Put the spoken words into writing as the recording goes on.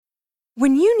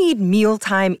When you need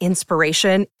mealtime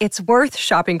inspiration, it's worth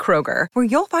shopping Kroger, where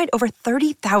you'll find over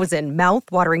 30,000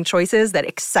 mouth-watering choices that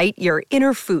excite your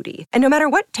inner foodie. And no matter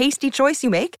what tasty choice you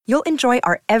make, you'll enjoy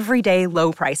our everyday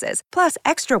low prices, plus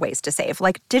extra ways to save,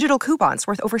 like digital coupons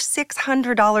worth over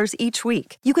 $600 each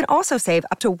week. You can also save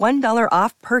up to $1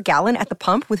 off per gallon at the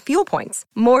pump with fuel points.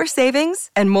 More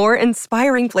savings and more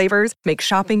inspiring flavors make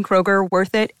shopping Kroger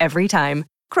worth it every time.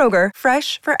 Kroger,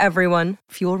 fresh for everyone.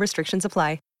 Fuel restrictions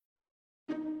apply.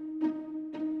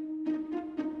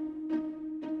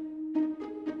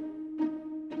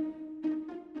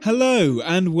 Hello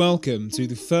and welcome to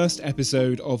the first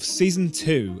episode of Season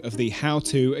 2 of the How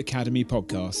To Academy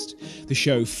podcast, the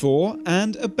show for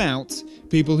and about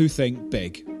people who think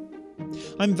big.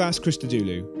 I'm Vas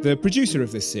Christodoulou, the producer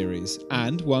of this series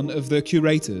and one of the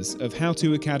curators of How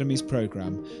To Academy's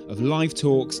programme of live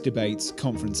talks, debates,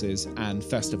 conferences and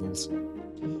festivals.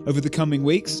 Over the coming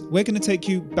weeks, we're going to take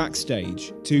you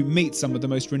backstage to meet some of the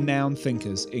most renowned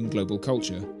thinkers in global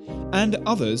culture, and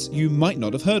others you might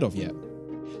not have heard of yet.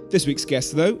 This week's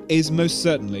guest, though, is most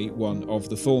certainly one of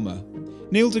the former.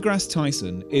 Neil deGrasse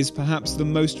Tyson is perhaps the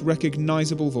most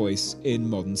recognisable voice in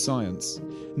modern science,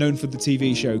 known for the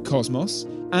TV show Cosmos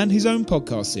and his own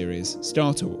podcast series,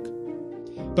 Star Talk.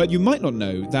 But you might not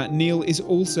know that Neil is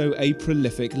also a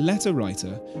prolific letter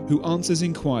writer who answers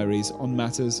inquiries on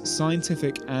matters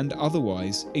scientific and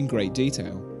otherwise in great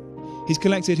detail. He's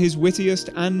collected his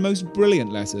wittiest and most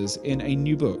brilliant letters in a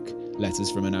new book,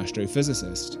 Letters from an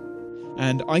Astrophysicist.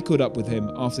 And I caught up with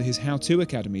him after his How To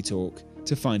Academy talk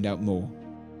to find out more.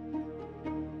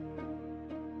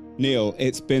 Neil,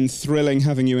 it's been thrilling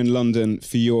having you in London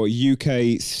for your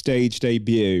UK stage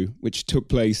debut, which took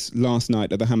place last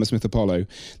night at the Hammersmith Apollo.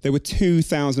 There were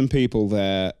 2,000 people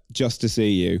there just to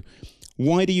see you.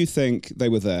 Why do you think they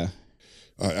were there?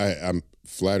 I'm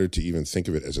flattered to even think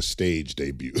of it as a stage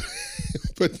debut,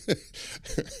 but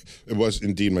it was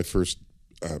indeed my first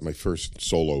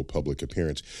solo public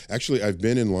appearance. Actually, I've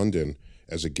been in London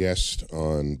as a guest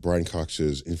on Brian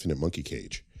Cox's Infinite Monkey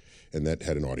Cage, and that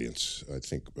had an audience. I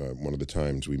think one of the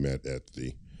times we met at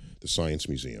the Science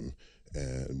Museum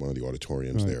and one of the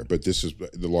auditoriums there. But this is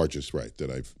the largest,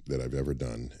 that I've ever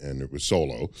done, and it was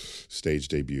solo, stage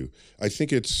debut. I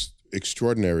think it's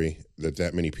extraordinary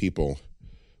that many people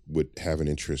would have an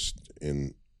interest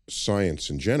in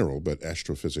science in general, but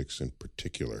astrophysics in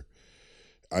particular.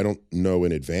 I don't know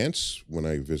in advance when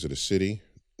I visit a city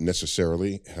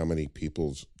necessarily how many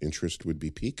people's interest would be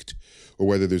piqued or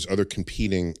whether there's other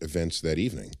competing events that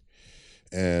evening.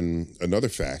 And another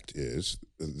fact is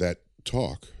that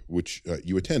talk, which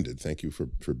you attended, thank you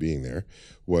for being there,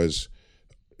 was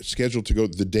scheduled to go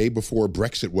the day before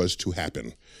Brexit was to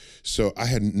happen. So I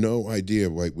had no idea,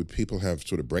 would people have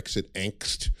sort of Brexit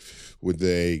angst? Would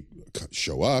they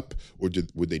show up, or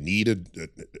would they need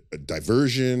a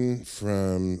diversion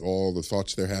from all the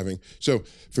thoughts they're having? So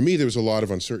for me, there was a lot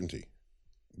of uncertainty.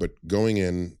 But going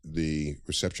in, the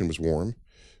reception was warm,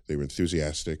 they were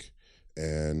enthusiastic,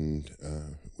 and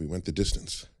we went the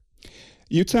distance.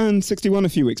 You turned 61 a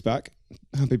few weeks back.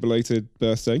 Happy belated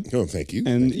birthday. Oh, thank you.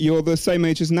 And you're the same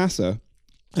age as NASA.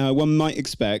 One might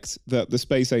expect that the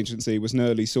space agency was an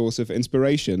early source of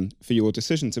inspiration for your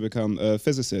decision to become a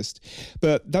physicist.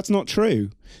 But that's not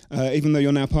true, even though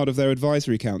you're now part of their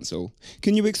advisory council.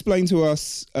 Can you explain to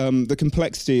us the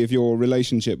complexity of your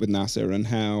relationship with NASA and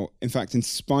how, in fact, in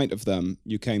spite of them,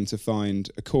 you came to find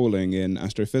a calling in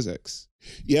astrophysics?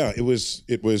 Yeah, it was.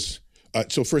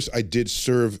 So first, I did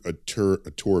serve a tour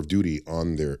of duty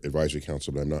on their advisory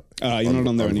council, but I'm not. You're not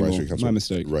on there anymore. My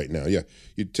mistake. Right now, yeah,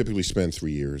 you typically spend 3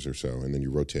 years or so, and then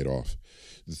you rotate off.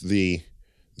 We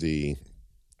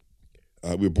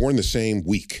were born the same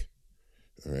week,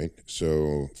 all right.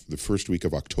 So the first week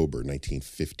of October,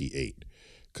 1958,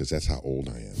 because that's how old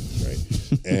I am, right?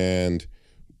 And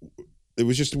it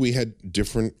was just we had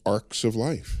different arcs of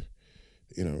life.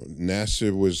 You know,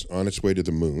 NASA was on its way to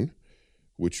the moon,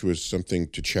 which was something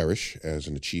to cherish as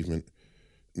an achievement,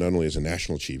 not only as a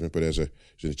national achievement, but as an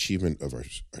achievement of our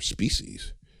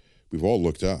species. We've all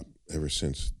looked up ever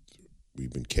since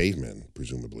we've been cavemen,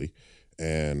 presumably,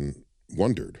 and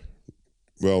wondered.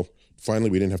 Well, finally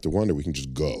we didn't have to wonder, we can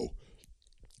just go.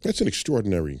 That's an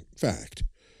extraordinary fact,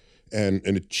 and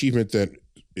an achievement that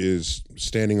is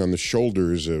standing on the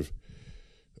shoulders of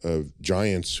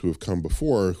giants who have come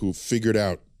before, who figured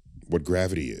out what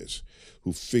gravity is,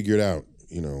 who figured out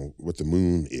what the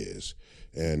moon is,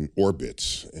 and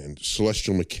orbits, and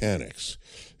celestial mechanics,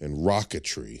 and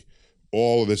rocketry.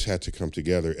 All of this had to come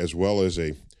together, as well as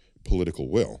a political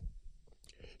will.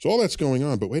 So all that's going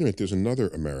on, but wait a minute, there's another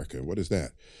America. What is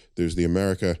that? There's the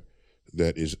America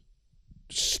that is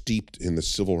steeped in the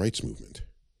civil rights movement.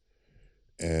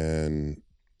 And,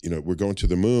 we're going to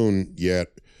the moon,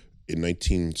 yet in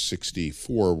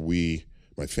 1964,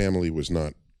 my family was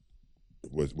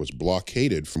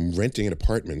blockaded from renting an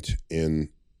apartment in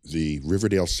the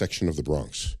Riverdale section of the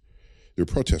Bronx. There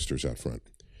were protesters out front,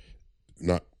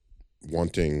 not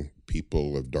wanting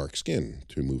people of dark skin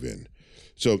to move in.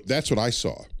 So that's what I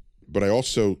saw. But I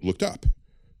also looked up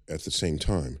at the same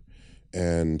time.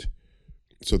 And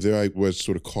so there I was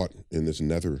sort of caught in this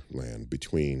netherland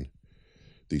between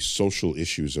the social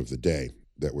issues of the day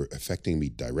that were affecting me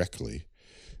directly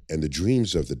and the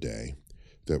dreams of the day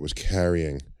that was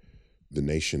carrying the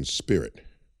nation's spirit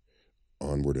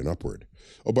onward and upward.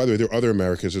 Oh, by the way, there are other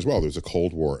Americas as well. There's a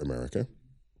Cold War America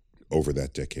over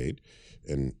that decade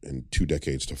and 2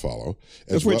 decades to follow.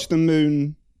 Of which the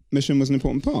moon mission was an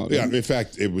important part. Yeah, in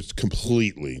fact, it was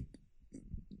completely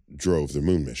drove the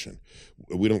moon mission.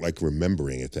 We don't like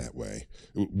remembering it that way.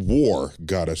 War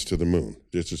got us to the moon.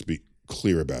 Let's just be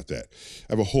clear about that.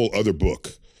 I have a whole other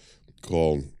book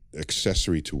called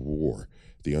Accessory to War,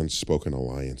 The Unspoken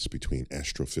Alliance Between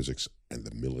Astrophysics and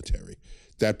the Military.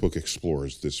 That book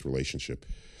explores this relationship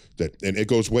and it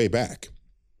goes way back,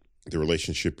 the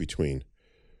relationship between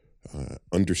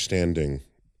understanding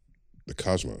the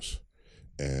cosmos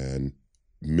and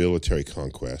military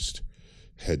conquest,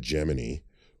 hegemony,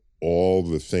 all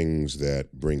the things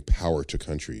that bring power to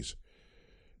countries,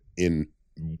 in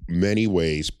many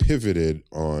ways pivoted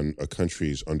on a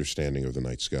country's understanding of the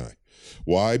night sky.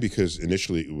 Why? Because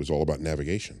initially it was all about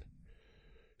navigation.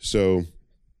 So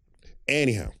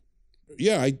anyhow,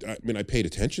 yeah, I mean, I paid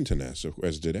attention to NASA,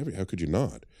 as did how could you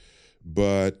not?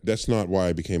 But that's not why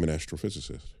I became an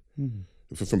astrophysicist.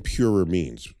 Mm-hmm. From purer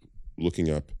means, looking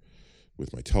up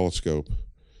with my telescope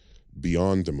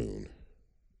beyond the moon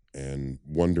and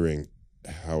wondering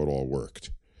how it all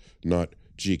worked. Not,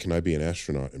 gee, can I be an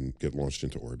astronaut and get launched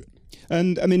into orbit?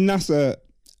 And I mean, NASA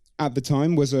at the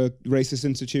time was a racist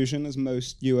institution, as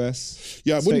most U.S.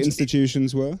 state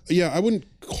institutions were. Yeah, I wouldn't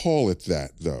call it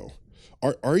that, though.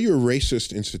 Are you a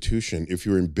racist institution if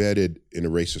you're embedded in a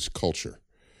racist culture?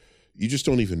 You just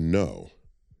don't even know,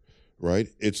 right?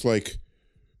 It's like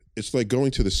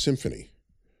going to the symphony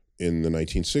in the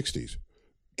 1960s.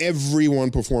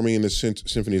 Everyone performing in the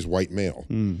symphony is white male.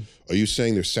 Mm. Are you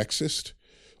saying they're sexist?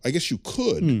 I guess you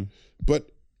could,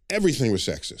 but everything was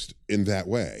sexist in that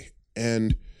way.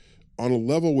 And on a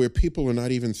level where people are not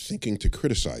even thinking to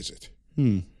criticize it.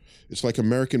 Mm. It's like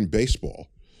American baseball.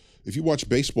 If you watch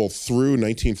baseball through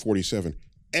 1947,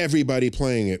 everybody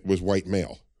playing it was white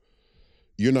male.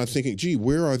 You're not thinking, gee,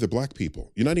 where are the black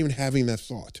people? You're not even having that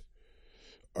thought.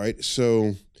 All right,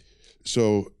 so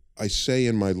I say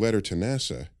in my letter to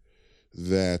NASA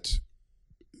that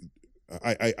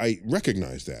I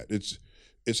recognize that.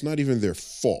 It's not even their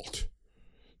fault.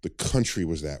 The country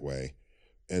was that way,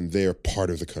 and they're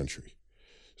part of the country.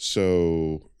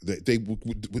 So there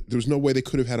was no way they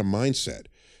could have had a mindset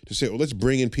to say, well, let's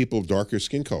bring in people of darker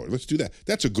skin color. Let's do that.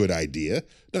 That's a good idea.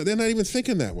 No, they're not even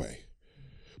thinking that way.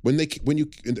 In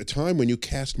the time when you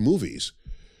cast movies,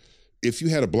 if you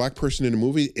had a black person in a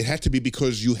movie, it had to be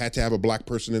because you had to have a black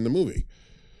person in the movie,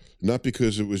 not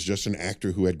because it was just an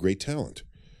actor who had great talent.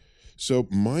 So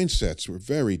mindsets were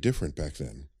very different back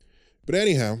then. But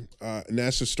anyhow,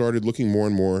 NASA started looking more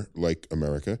and more like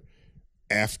America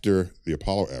after the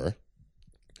Apollo era,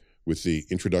 with the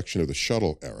introduction of the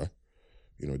shuttle era,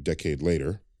 a decade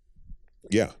later.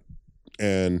 Yeah.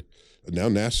 And now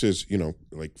NASA's,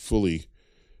 like fully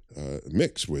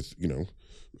mixed with,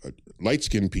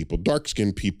 light-skinned people,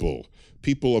 dark-skinned people,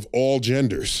 people of all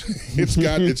genders. It's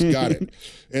got it.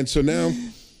 And so now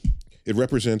it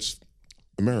represents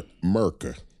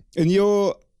America. And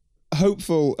you're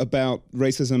hopeful about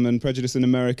racism and prejudice in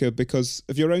America because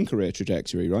of your own career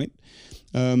trajectory, right?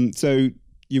 So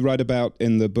you write about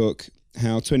in the book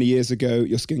how 20 years ago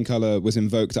your skin color was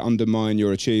invoked to undermine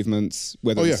your achievements,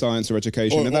 whether in science or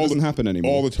education, and that doesn't happen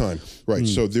anymore. All the time, right.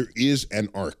 So there is an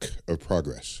arc of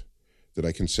progress that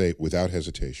I can say without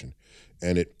hesitation,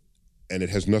 and it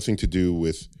has nothing to do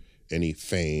with any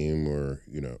fame or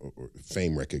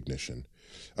fame recognition.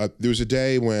 There was a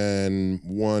day when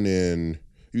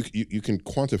you can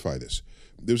quantify this.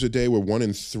 There was a day where 1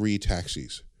 in 3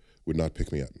 taxis would not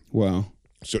pick me up. Wow.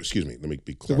 So, excuse me, let me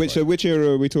be clear. So which era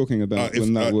are we talking about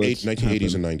when that would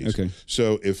 1980s and 90s. Okay.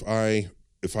 So if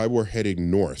I were heading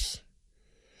north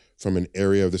from an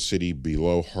area of the city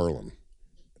below Harlem,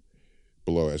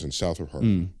 below as in south of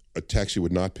Harlem, a taxi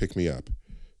would not pick me up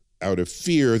out of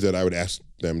fear that I would ask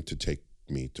them to take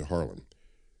me to Harlem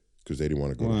because they didn't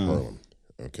want to go to Harlem.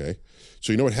 Okay.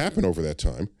 So you know what happened over that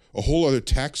time? A whole other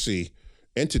taxi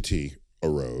entity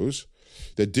arose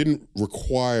that didn't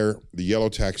require the yellow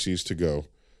taxis to go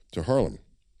to Harlem.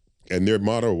 And their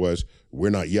motto was,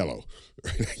 we're not yellow.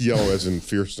 Yellow as in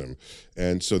fearsome.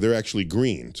 And so they're actually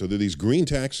green. So they're these green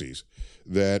taxis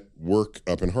that work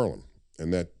up in Harlem.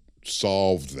 And that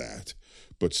solved that.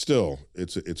 But still,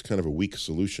 it's kind of a weak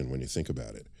solution when you think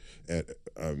about it.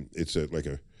 And it's a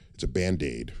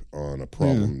Band-Aid on a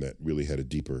problem that really had a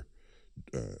deeper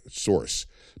source.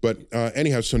 But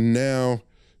anyhow, so now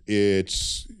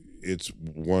it's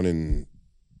 1 in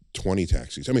 20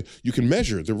 taxis. I mean, you can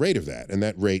measure the rate of that, and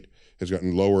that rate has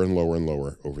gotten lower and lower and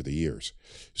lower over the years.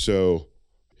 So,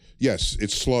 yes,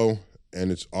 it's slow,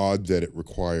 and it's odd that it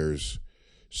requires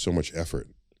so much effort.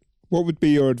 What would be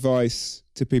your advice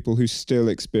to people who still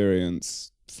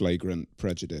experience flagrant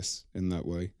prejudice in that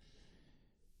way?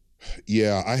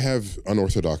 Yeah, I have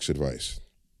unorthodox advice.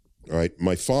 All right,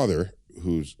 my father,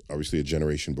 who's obviously a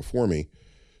generation before me,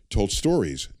 told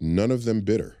stories, none of them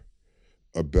bitter,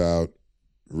 about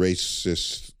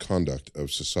racist conduct of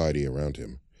society around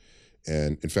him.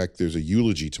 And in fact, there's a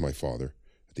eulogy to my father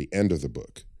at the end of the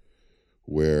book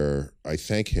where I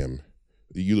thank him,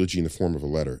 the eulogy in the form of a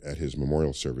letter at his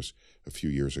memorial service a few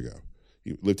years ago.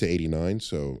 He lived to 89,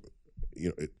 so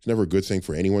it's never a good thing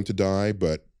for anyone to die,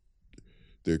 but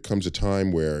there comes a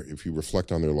time where if you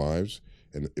reflect on their lives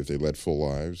and if they led full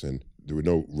lives and there were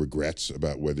no regrets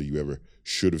about whether you ever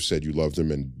should have said you loved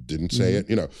them and didn't say it,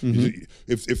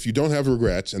 if you don't have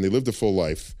regrets and they lived a full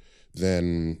life,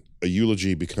 then a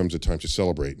eulogy becomes a time to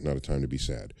celebrate, not a time to be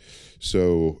sad.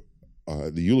 So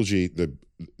the eulogy, the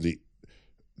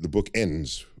book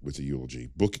ends with the eulogy.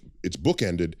 It's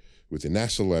bookended with the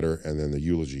NASA letter and then the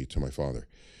eulogy to my father.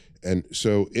 And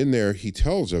so in there, he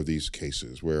tells of these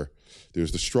cases where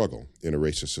there's the struggle in a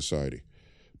racist society.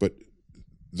 But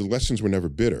the lessons were never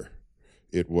bitter.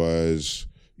 It was,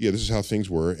 this is how things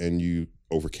were, and you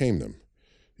overcame them.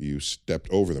 You stepped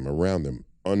over them, around them,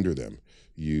 under them.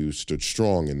 You stood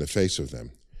strong in the face of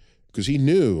them. Because he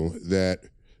knew that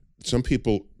some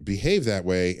people behaved that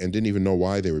way and didn't even know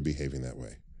why they were behaving that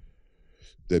way.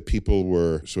 That people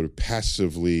were sort of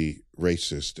passively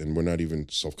racist and were not even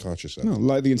self-conscious of it. No,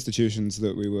 like the institutions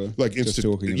that we were just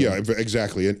talking about. Yeah,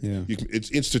 exactly. And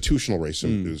it's institutional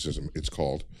racism, it's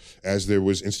called, as there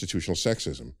was institutional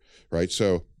sexism, right?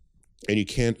 So, and you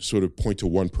can't sort of point to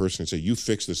one person and say, you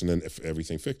fix this and then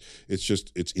everything fixed.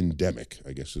 it's endemic,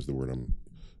 I guess is the word I'm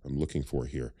looking for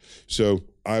here. So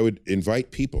I would invite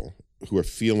people who are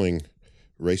feeling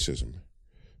racism,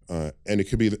 and it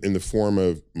could be in the form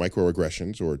of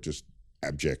microaggressions or just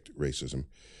abject racism.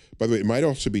 By the way, it might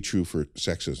also be true for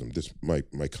sexism. This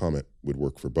my comment would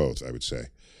work for both, I would say,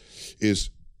 is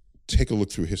take a look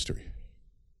through history.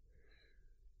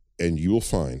 And you will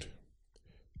find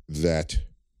that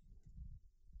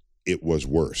it was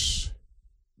worse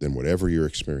than whatever you're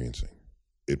experiencing.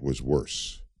 It was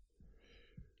worse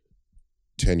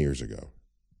 10 years ago,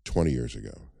 20 years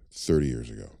ago, 30 years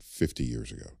ago, 50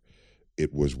 years ago.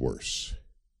 It was worse.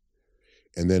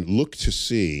 And then look to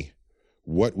see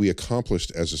what we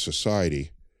accomplished as a society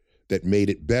that made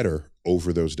it better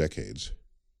over those decades.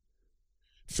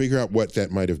 Figure out what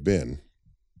that might have been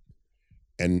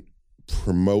and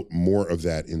promote more of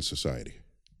that in society.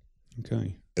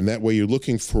 Okay. And that way you're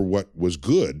looking for what was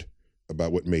good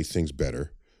about what made things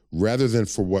better rather than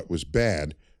for what was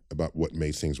bad about what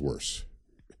made things worse.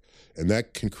 And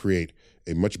that can create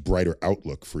a much brighter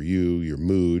outlook for you, your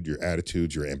mood, your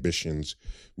attitudes, your ambitions,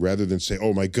 rather than say,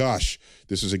 oh my gosh,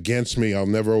 this is against me, I'll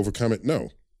never overcome it. No.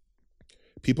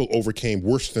 People overcame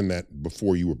worse than that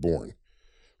before you were born.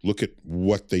 Look at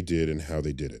what they did and how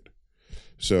they did it.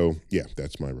 So, yeah,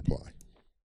 that's my reply.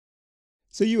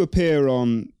 So you appear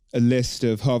on a list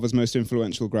of Harvard's most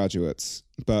influential graduates,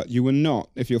 but you were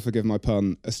not, if you'll forgive my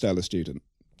pun, a stellar student.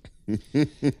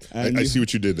 I see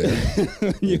what you did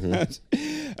there. You had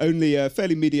only a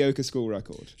fairly mediocre school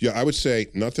record. Yeah, I would say,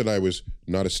 not that I was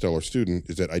not a stellar student,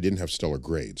 is that I didn't have stellar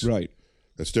grades. Right.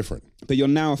 That's different. But you're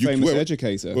now a famous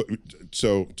educator.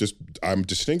 So I'm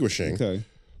distinguishing. Okay.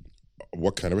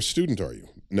 What kind of a student are you?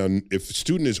 Now, if the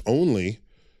student is only,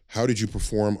 how did you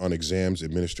perform on exams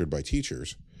administered by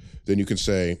teachers, then you can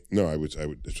say, no, I was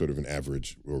sort of an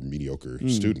average or mediocre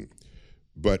student.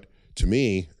 But to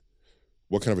me,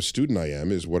 what kind of a student I am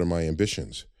is what are my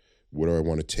ambitions? What do I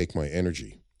want to take my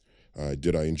energy?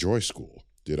 Did I enjoy school?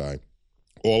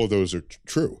 All of those are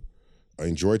true. I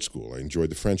enjoyed school. I enjoyed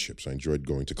the friendships. I enjoyed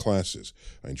going to classes.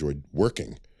 I enjoyed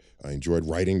working. I enjoyed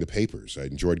writing the papers. I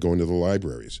enjoyed going to the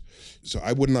libraries. So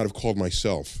I would not have called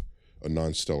myself a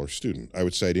non-stellar student. I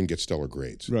would say I didn't get stellar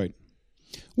grades. Right.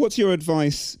 What's your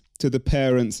advice to the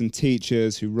parents and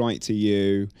teachers who write to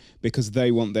you because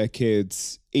they want their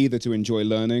kids either to enjoy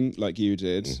learning like you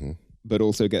did, but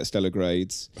also get stellar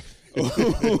grades,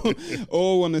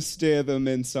 or want to steer them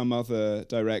in some other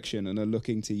direction and are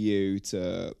looking to you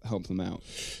to help them out?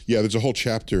 Yeah, there's a whole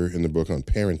chapter in the book on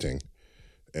parenting.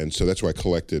 And so that's why I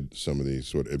collected some of these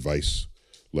sort of advice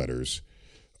letters.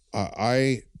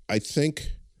 I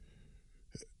think,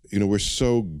 we're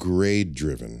so grade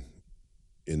driven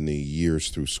in the years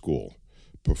through school,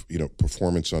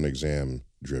 performance on exam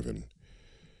driven.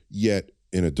 Yet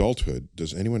in adulthood,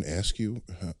 does anyone ask you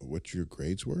what your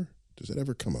grades were? Does that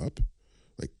ever come up?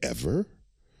 Like, ever?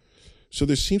 So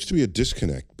there seems to be a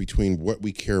disconnect between what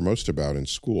we care most about in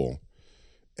school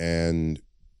and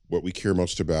what we care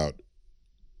most about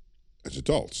as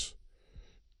adults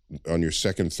on your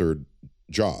second, third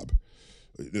job.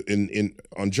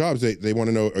 On jobs, they want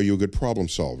to know: are you a good problem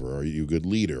solver? Are you a good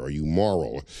leader? Are you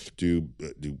moral? Do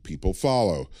people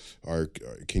follow?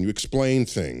 Can you explain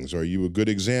things? Are you a good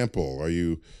example? Are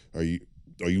you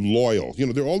loyal?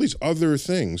 There are all these other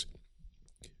things,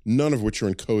 none of which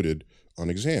are encoded on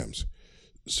exams.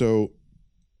 So,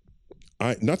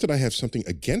 not that I have something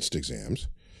against exams.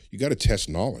 You got to test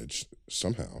knowledge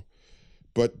somehow,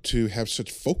 but to have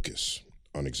such focus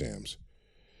on exams.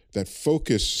 That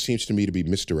focus seems to me to be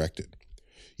misdirected.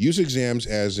 Use exams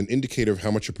as an indicator of how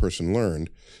much a person learned,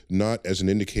 not as an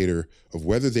indicator of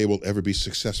whether they will ever be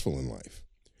successful in life,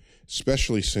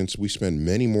 especially since we spend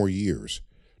many more years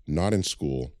not in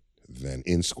school than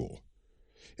in school.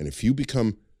 And if you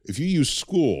use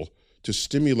school to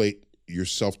stimulate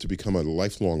yourself to become a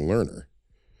lifelong learner,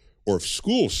 or if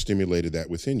school stimulated that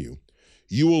within you,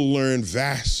 you will learn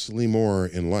vastly more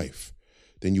in life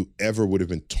than you ever would have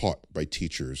been taught by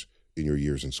teachers in your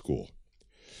years in school.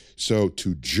 So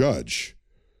to judge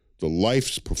the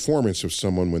life's performance of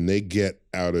someone when they get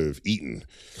out of Eton,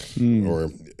 or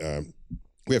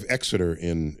we have Exeter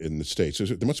in the States.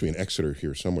 There must be an Exeter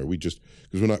here somewhere. Because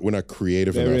we're not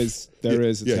creative enough. There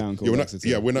is a town called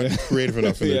Exeter. We're not creative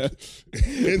enough. And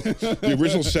the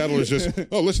original settlers just,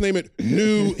 let's name it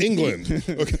New England.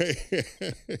 Okay.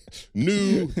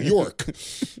 New York.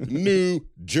 New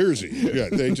Jersey. Yeah,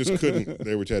 they just couldn't.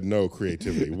 They had no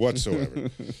creativity whatsoever.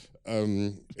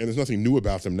 And there's nothing new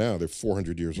about them now. They're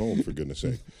 400 years old, for goodness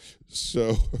sake.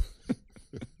 So,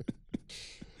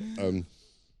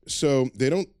 so they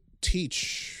don't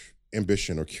teach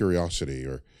ambition or curiosity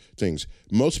or things.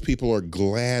 Most people are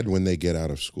glad when they get out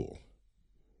of school.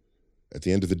 At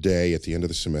the end of the day, at the end of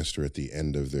the semester, at the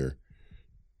end of their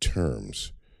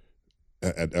terms,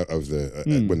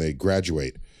 when they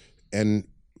graduate. And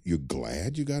you're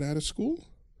glad you got out of school?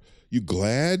 You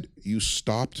glad you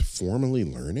stopped formally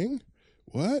learning?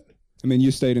 What? I mean,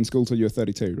 you stayed in school till you were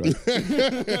 32, right?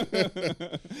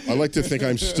 I like to think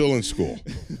I'm still in school.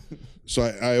 So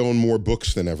I own more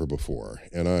books than ever before,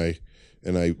 and I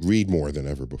read more than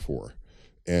ever before.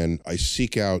 And I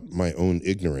seek out my own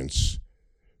ignorance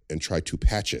and try to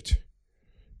patch it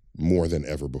more than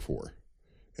ever before.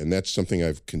 And that's something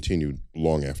I've continued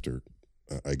long after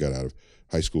I got out of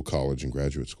high school, college, and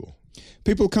graduate school.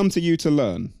 People come to you to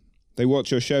learn. They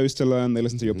watch your shows to learn. They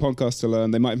listen to your podcast to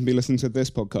learn. They might even be listening to this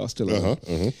podcast to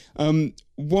learn.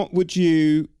 What would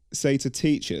you say to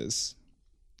teachers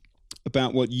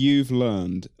about what you've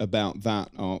learned about that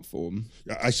art form?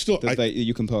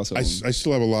 You can pass on. I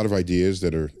still have a lot of ideas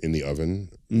that are in the oven,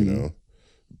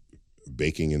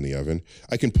 baking in the oven.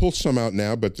 I can pull some out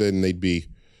now, but then they'd be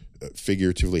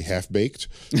figuratively half baked.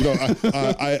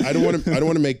 I don't want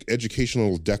to make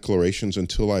educational declarations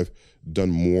until I've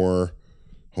done more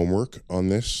homework on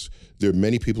this. There are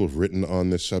many people who've written on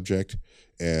this subject,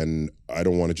 and I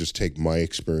don't want to just take my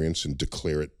experience and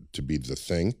declare it to be the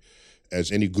thing.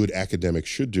 As any good academic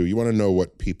should do, you want to know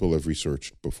what people have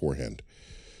researched beforehand.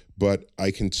 But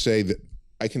I can say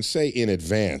in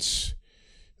advance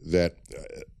that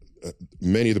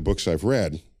many of the books I've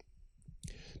read,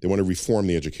 they want to reform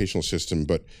the educational system,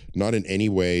 but not in any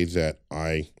way that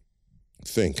I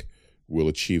think will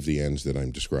achieve the ends that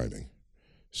I'm describing.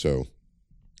 So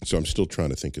I'm still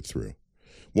trying to think it through.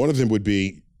 One of them would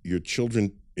be your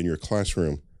children in your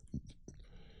classroom.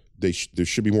 There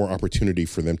should be more opportunity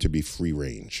for them to be free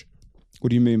range. What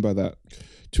do you mean by that?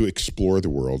 To explore the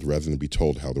world rather than be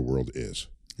told how the world is.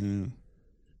 Yeah.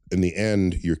 In the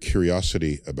end, your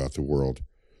curiosity about the world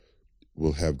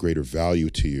will have greater value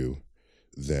to you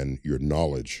than your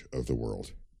knowledge of the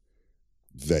world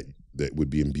that would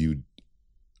be imbued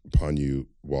upon you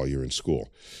while you're in school.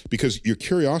 Because your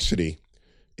curiosity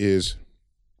is,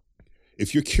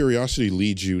 if your curiosity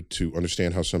leads you to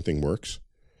understand how something works,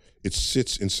 it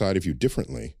sits inside of you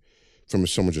differently from if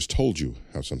someone just told you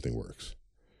how something works.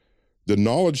 The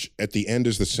knowledge at the end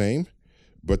is the same,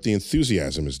 but the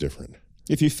enthusiasm is different.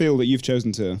 If you feel that you've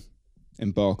chosen to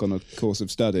embark on a course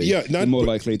of study, you're more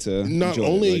likely to not enjoy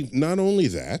only it, right? Not only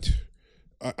that,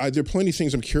 there are plenty of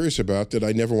things I'm curious about that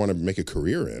I never want to make a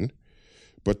career in,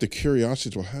 but the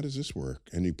curiosity is, well, how does this work?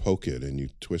 And you poke it and you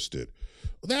twist it.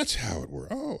 Well, that's how it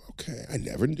works. Oh, okay. I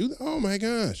never knew that. Oh, my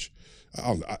gosh.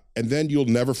 And then you'll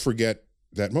never forget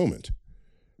that moment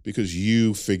because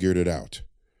you figured it out.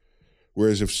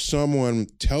 Whereas if someone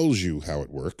tells you how it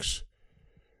works,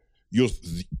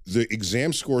 the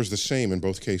exam score is the same in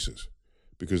both cases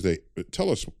because they tell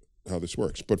us how this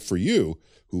works. But for you,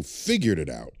 who figured it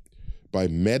out by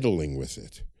meddling with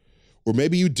it, or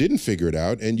maybe you didn't figure it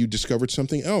out and you discovered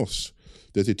something else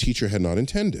that the teacher had not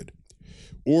intended,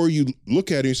 or you look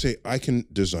at it and you say, I can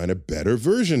design a better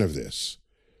version of this.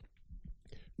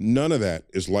 None of that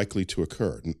is likely to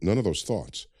occur, none of those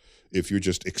thoughts, if you're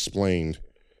just explained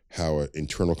how an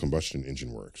internal combustion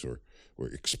engine works or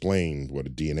explain what a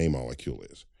DNA molecule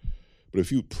is. But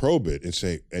if you probe it and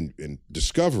say, and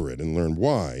discover it and learn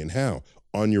why and how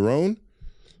on your own,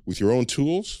 with your own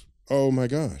tools, oh my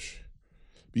gosh,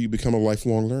 you become a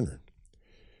lifelong learner.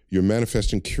 You're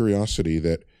manifesting curiosity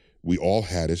that we all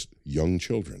had as young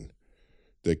children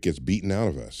that gets beaten out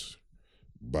of us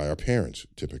by our parents,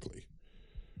 typically.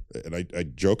 And I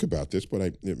joke about this, but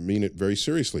I mean it very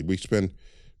seriously. We spend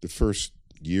the first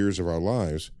years of our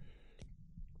lives,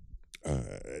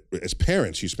 as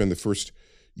parents, you spend the first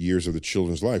years of the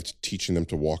children's lives teaching them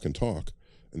to walk and talk,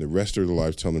 and the rest of their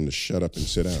lives telling them to shut up and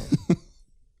sit down.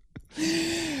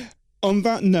 On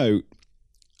that note,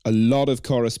 a lot of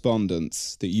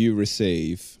correspondence that you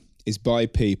receive is by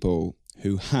people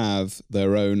who have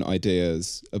their own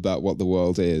ideas about what the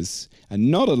world is, and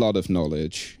not a lot of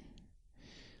knowledge.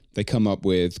 They come up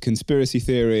with conspiracy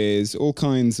theories, all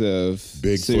kinds of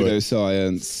Bigfoot.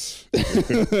 Pseudoscience,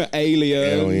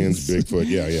 aliens, Bigfoot,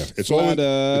 yeah. It's flat all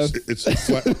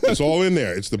Earth. It's all in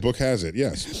there. The book has it.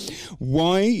 Yes.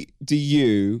 Why do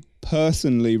you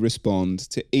personally respond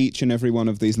to each and every one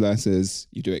of these letters?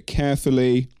 You do it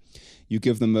carefully. You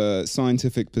give them a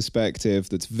scientific perspective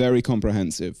that's very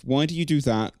comprehensive. Why do you do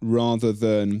that rather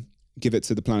than give it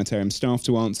to the planetarium staff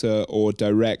to answer or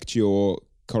direct your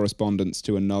correspondence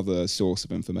to another source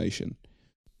of information?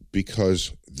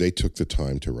 Because they took the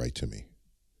time to write to me.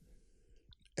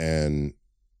 And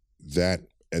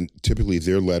typically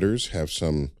their letters have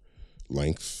some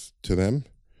length to them.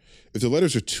 If the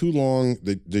letters are too long,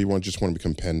 they just want to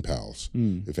become pen pals,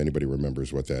 if anybody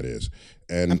remembers what that is.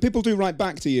 And people do write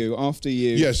back to you after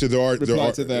you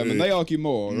reply to them, and they argue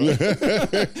more, right?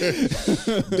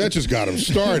 That just got them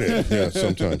started, yeah,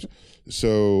 sometimes.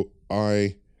 So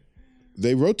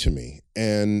they wrote to me,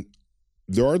 and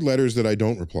there are letters that I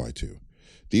don't reply to.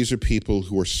 These are people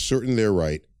who are certain they're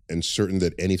right and certain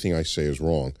that anything I say is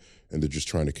wrong, and they're just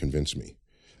trying to convince me.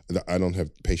 I don't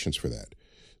have patience for that.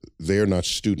 They are not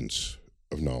students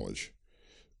of knowledge.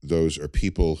 Those are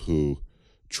people who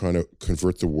trying to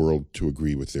convert the world to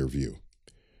agree with their view.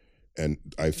 And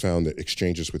I found that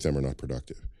exchanges with them are not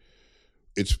productive.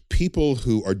 It's people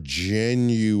who are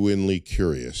genuinely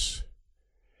curious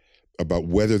about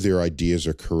whether their ideas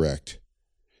are correct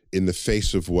in the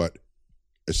face of what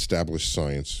established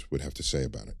science would have to say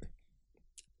about it.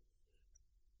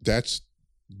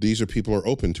 These are people who are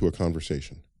open to a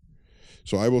conversation.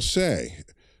 So I will say,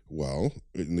 well,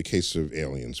 in the case of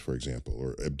aliens, for example,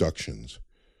 or abductions,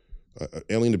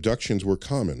 alien abductions were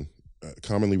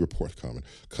commonly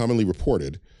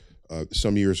reported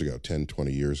some years ago, 10,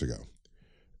 20 years ago.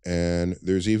 And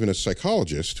there's even a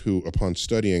psychologist who, upon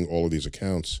studying all of these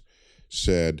accounts,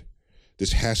 said,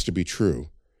 this has to be true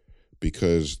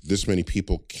because this many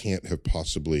people can't have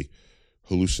possibly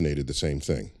hallucinated the same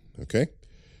thing, okay?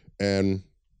 And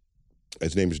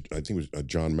his name is, I think it was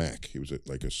John Mack. He was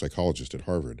like a psychologist at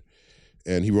Harvard.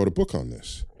 And he wrote a book on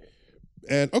this.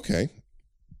 And okay,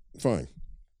 fine.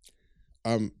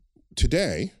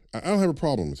 Today, I don't have a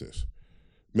problem with this.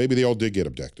 Maybe they all did get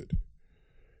abducted.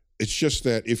 It's just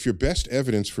that if your best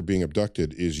evidence for being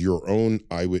abducted is your own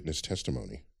eyewitness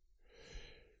testimony,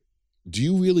 do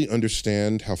you really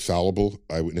understand how fallible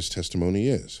eyewitness testimony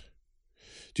is?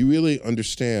 Do you really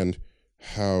understand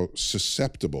how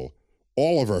susceptible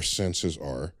all of our senses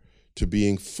are to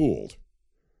being fooled?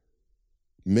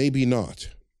 Maybe not.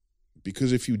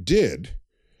 Because if you did,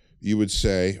 you would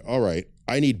say, all right,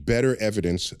 I need better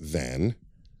evidence than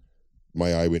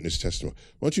my eyewitness testimony.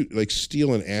 Why don't you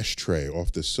steal an ashtray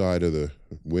off the side of the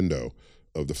window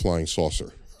of the flying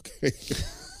saucer, okay?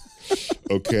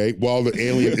 Okay, while the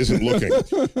alien isn't looking.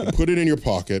 You put it in your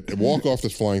pocket and walk off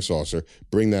this flying saucer,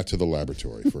 bring that to the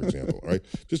laboratory, for example, all right?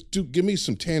 Just give me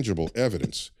some tangible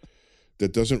evidence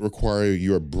that doesn't require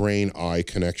your brain-eye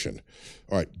connection.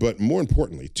 All right, but more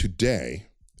importantly, today,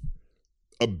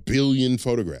 1 billion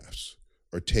photographs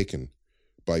are taken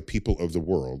by people of the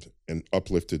world and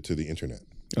uplifted to the internet.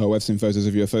 Oh, I've seen photos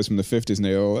of UFOs from the 50s,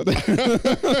 Neil.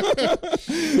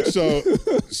 So,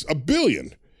 1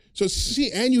 billion. So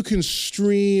see, and you can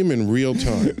stream in real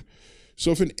time.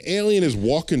 So if an alien is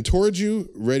walking towards you,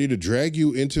 ready to drag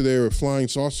you into their flying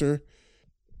saucer,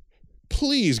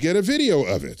 please get a video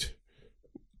of it.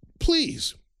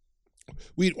 Please.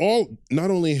 We all not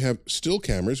only have still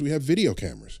cameras, we have video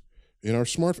cameras in our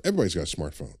everybody's got a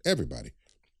smartphone. Everybody.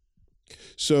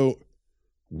 So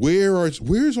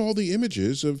where's all the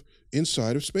images of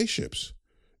inside of spaceships?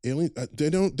 Alien, they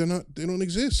don't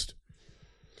exist.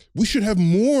 We should have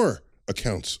more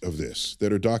accounts of this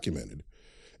that are documented,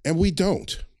 and we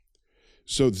don't.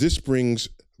 So this brings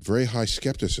very high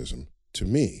skepticism to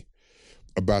me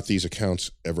about these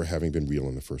accounts ever having been real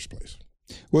in the first place.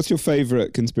 What's your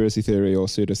favorite conspiracy theory or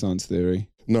pseudoscience theory?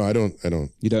 No, I don't.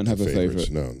 You don't have a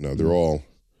favorite? No,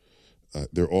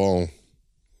 they're all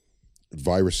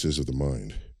viruses of the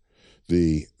mind.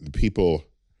 The people,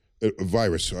 a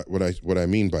virus. What I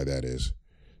mean by that is,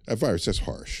 a virus. That's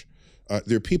harsh.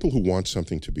 There are people who want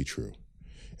something to be true,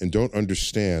 and don't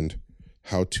understand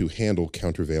how to handle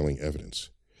countervailing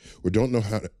evidence, or don't know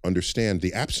how to understand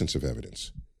the absence of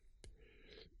evidence.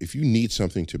 If you need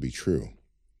something to be true,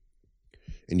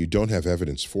 and you don't have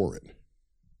evidence for it,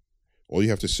 all you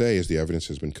have to say is the evidence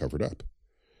has been covered up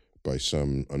by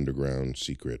some underground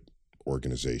secret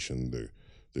organization, the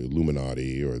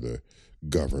Illuminati or the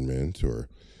government,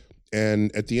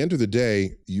 and at the end of the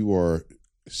day, you are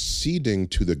ceding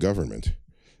to the government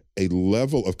a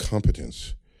level of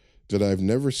competence that I've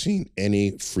never seen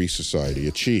any free society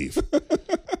achieve.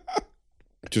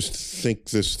 Just think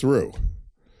this through.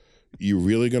 You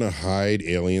really going to hide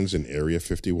aliens in Area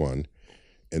 51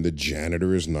 and the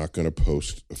janitor is not going to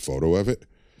post a photo of it?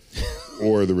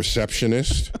 Or the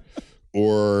receptionist?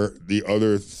 Or the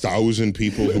other 1,000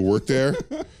 people who work there?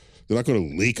 They're not going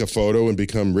to leak a photo and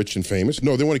become rich and famous.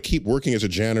 No, they want to keep working as a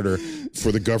janitor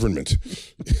for the government.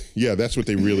 Yeah, that's what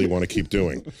they really want to keep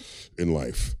doing in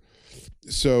life.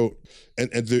 So,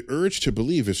 and the urge to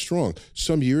believe is strong.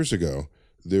 Some years ago,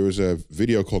 there was a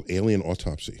video called Alien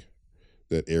Autopsy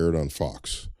that aired on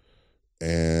Fox.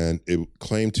 And it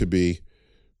claimed to be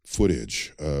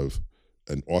footage of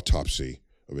an autopsy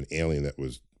of an alien that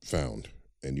was found.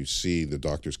 And you see the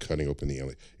doctors cutting open the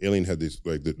alien. Alien had this,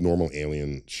 like the normal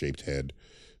alien-shaped head,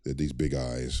 that these big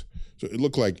eyes. So it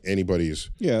looked like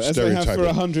anybody's as they have for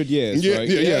 100 years,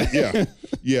 yeah, right?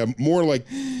 Yeah, more like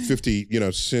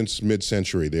 50, since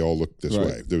mid-century, they all looked this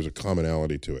way. There was a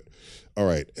commonality to it. All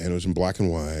right, and it was in black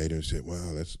and white, and you say,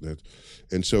 wow, that's.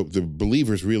 And so the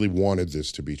believers really wanted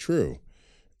this to be true.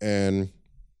 And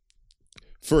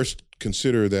first,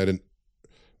 consider that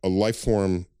a life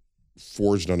form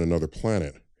forged on another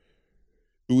planet,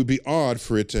 it would be odd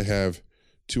for it to have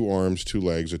 2 arms, 2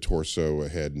 legs, a torso, a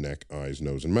head, neck, eyes,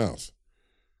 nose, and mouth.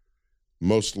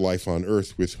 Most life on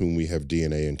Earth with whom we have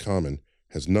DNA in common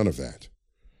has none of that.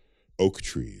 Oak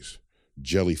trees,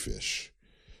 jellyfish,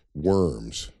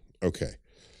 worms. Okay,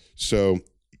 so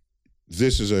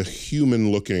this is a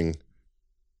human-looking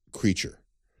creature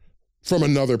from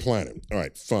another planet. All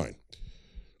right, fine.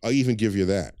 I'll even give you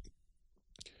that.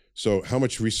 So how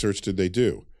much research did they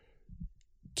do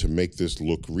to make this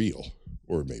look real?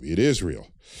 Or maybe it is real.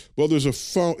 Well, there's a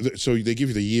phone. So they give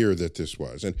you the year that this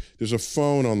was. And there's a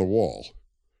phone on the wall,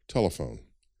 telephone.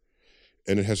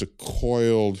 And it has a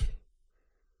coiled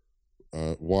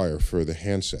wire for the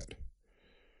handset.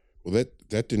 Well,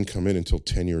 that didn't come in until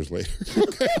 10 years later.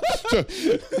 Okay?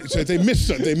 So they missed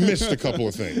a couple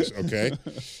of things, okay?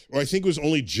 Or I think it was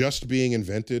only just being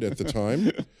invented at the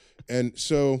time. And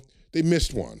so they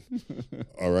missed one,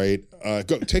 all right?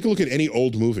 Go take a look at any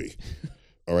old movie,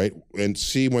 all right? And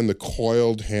see when the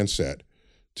coiled handset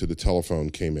to the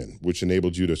telephone came in, which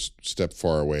enabled you to step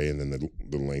far away and then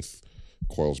the length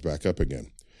coils back up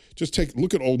again. Just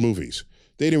look at old movies.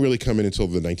 They didn't really come in until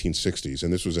the 1960s,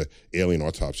 and this was an alien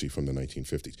autopsy from the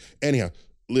 1950s. Anyhow,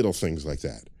 little things like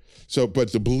that. So,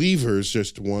 but the believers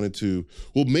just wanted to,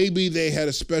 well, maybe they had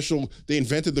they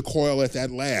invented the coil at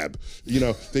that lab.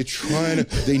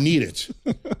 They need it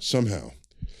somehow.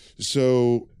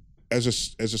 So as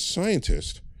a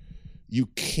scientist, you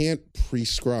can't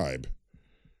prescribe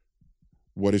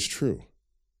what is true.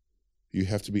 You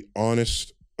have to be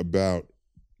honest about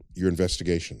your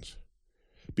investigations,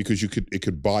 because it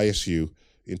could bias you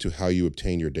into how you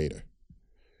obtain your data.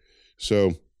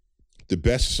 So the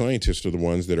best scientists are the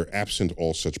ones that are absent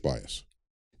all such bias.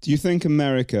 Do you think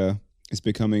America is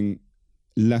becoming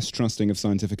less trusting of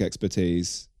scientific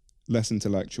expertise, less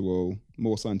intellectual,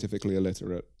 more scientifically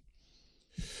illiterate?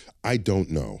 I don't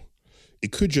know.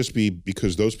 It could just be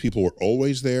because those people were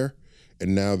always there,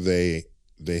 and now they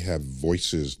have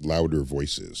voices, louder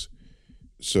voices.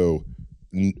 So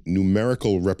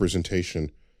numerical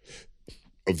representation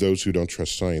of those who don't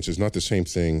trust science is not the same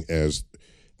thing as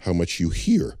how much you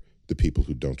hear the people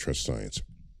who don't trust science.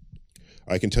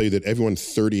 I can tell you that everyone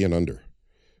 30 and under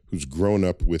who's grown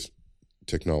up with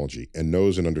technology and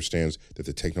knows and understands that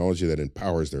the technology that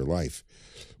empowers their life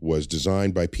was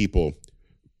designed by people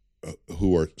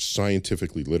who are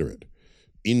scientifically literate,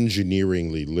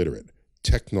 engineeringly literate,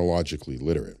 technologically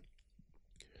literate.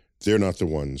 They're not the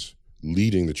ones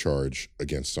leading the charge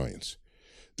against science.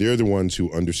 They're the ones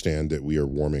who understand that we are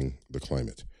warming the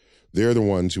climate. They're the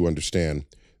ones who understand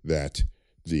that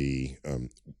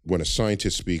when a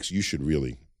scientist speaks, you should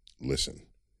really listen.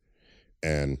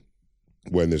 And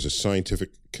when there's a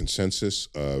scientific consensus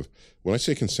when I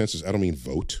say consensus, I don't mean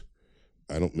vote.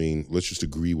 I don't mean let's just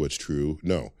agree what's true.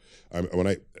 No, I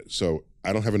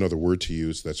don't have another word to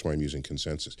use. That's why I'm using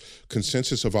consensus.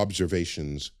 Consensus of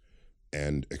observations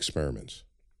and experiments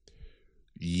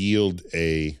yield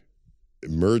a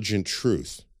emergent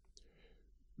truth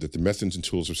that the methods and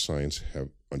tools of science have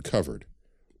uncovered.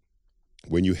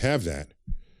 When you have that,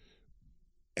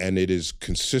 and it is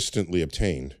consistently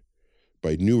obtained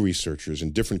by new researchers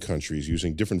in different countries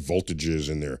using different voltages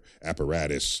in their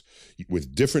apparatus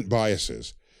with different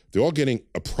biases, they're all getting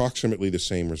approximately the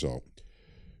same result.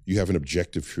 You have an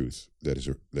objective truth that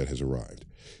has arrived.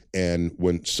 And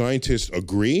when scientists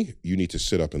agree, you need to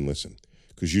sit up and listen,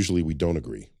 because usually we don't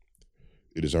agree.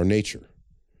 It is our nature.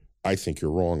 I think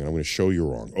you're wrong, and I'm going to show you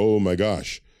wrong. Oh my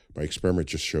gosh, my experiment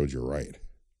just showed you're right.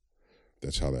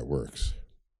 That's how that works.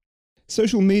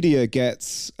 Social media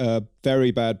gets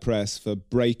very bad press for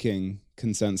breaking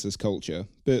consensus culture,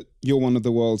 but you're one of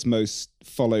the world's most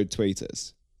followed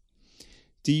tweeters.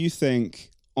 Do you think,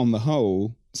 on the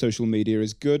whole, social media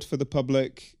is good for the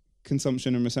public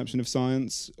consumption and reception of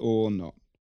science, or not?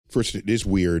 First, it is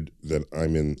weird that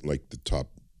I'm in like the top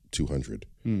 200.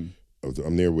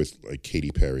 I'm there with like Katy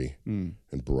Perry and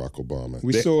Barack Obama.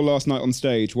 We saw last night on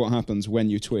stage what happens when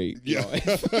you tweet. Yeah,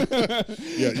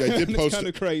 yeah, I did post. Kind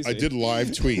of crazy. I did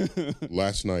live tweet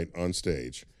last night on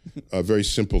stage. A very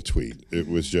simple tweet. It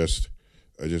was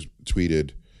I just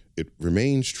tweeted, "It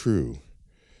remains true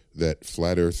that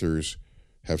flat earthers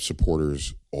have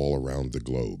supporters all around the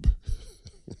globe."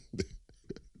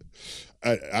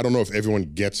 I don't know if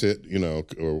everyone gets it,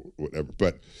 or whatever,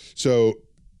 but so,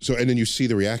 and then you see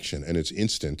the reaction, and it's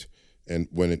instant. And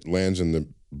when it lands in the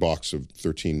box of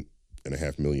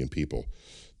 13.5 million people,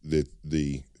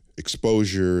 the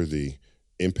exposure, the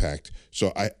impact.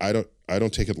 So I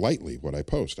don't take it lightly what I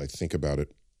post. I think about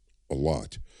it a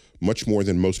lot, much more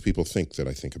than most people think that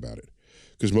I think about it.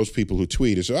 Because most people who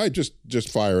tweet is, I just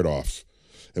fire it off.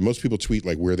 And most people tweet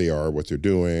like where they are, what they're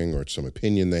doing, or some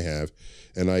opinion they have.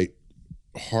 And I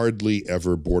hardly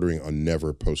ever, bordering on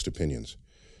never, post opinions.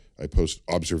 I post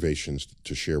observations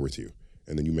to share with you,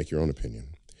 and then you make your own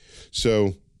opinion.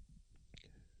 So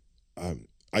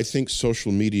I think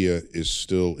social media is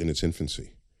still in its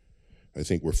infancy. I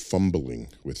think we're fumbling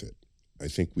with it. I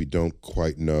think we don't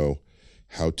quite know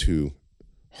how to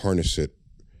harness it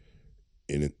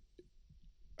in it.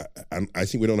 I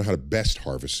think we don't know how to best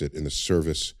harvest it in the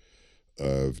service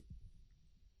of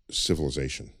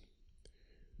civilization.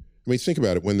 I mean, think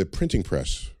about it. When the printing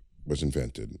press was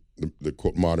invented, the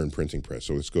quote modern printing press,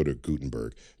 so let's go to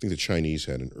Gutenberg. I think the Chinese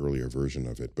had an earlier version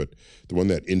of it, but the one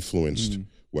that influenced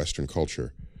Western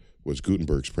culture was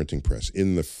Gutenberg's printing press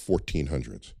in the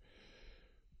 1400s.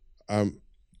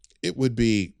 It would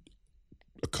be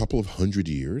a couple of hundred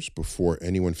years before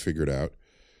anyone figured out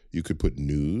you could put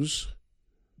news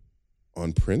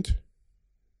on print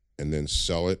and then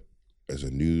sell it as a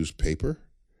newspaper.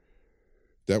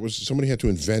 Somebody had to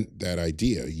invent that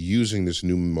idea using this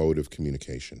new mode of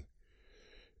communication.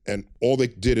 And all they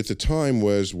did at the time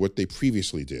was what they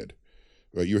previously did.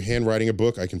 You're handwriting a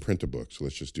book, I can print a book, so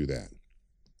let's just do that.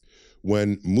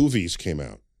 When movies came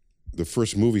out, the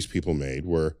first movies people made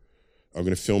were, I'm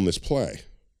going to film this play.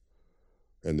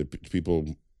 And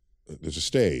there's a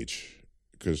stage,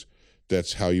 because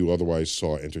that's how you otherwise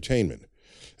saw entertainment.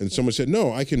 And someone said,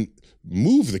 no, I can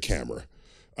move the camera.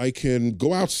 I can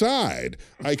go outside.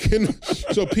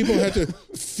 So people had to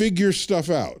figure stuff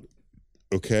out,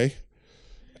 okay?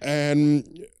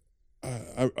 And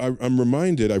I'm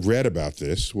reminded, I've read about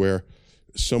this, where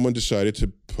someone decided to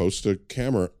post a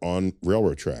camera on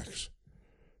railroad tracks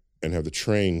and have the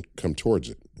train come towards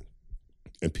it.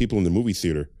 And people in the movie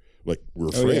theater Like, we're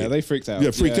afraid. Oh, yeah, they freaked out.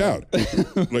 Yeah, freaked out.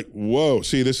 Like, whoa,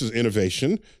 see, this is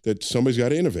innovation that somebody's got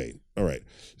to innovate. All right.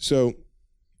 So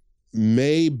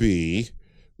maybe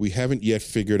we haven't yet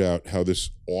figured out how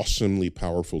this awesomely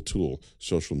powerful tool,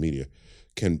 social media,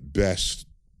 can best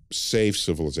save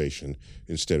civilization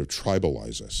instead of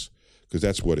tribalize us, because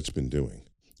that's what it's been doing.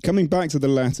 Coming back to the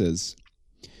letters,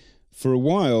 for a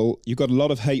while, you got a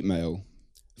lot of hate mail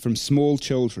from small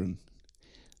children.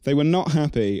 They were not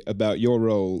happy about your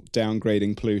role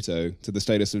downgrading Pluto to the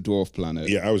status of dwarf planet.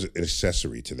 Yeah, I was an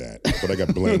accessory to that, but I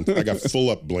got blamed. I got full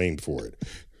up blamed for it.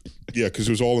 Yeah, because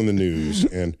it was all in the news,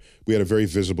 and we had a very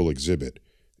visible exhibit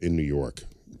in New York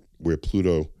where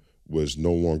Pluto was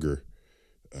no longer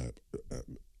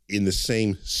in the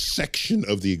same section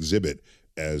of the exhibit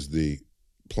as the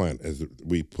planet.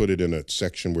 We put it in a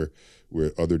section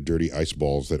where other dirty ice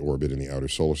balls that orbit in the outer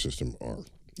solar system are.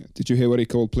 Did you hear what he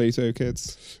called Pluto,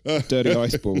 kids? Dirty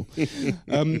ice ball.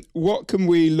 What can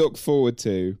we look forward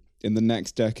to in the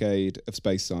next decade of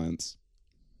space science?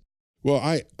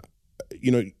 Well,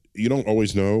 you don't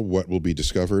always know what will be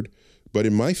discovered, but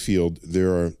in my field,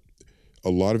 there are a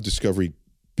lot of discovery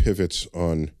pivots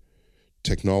on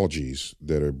technologies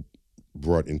that are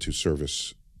brought into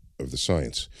service of the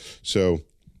science. So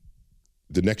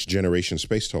the next generation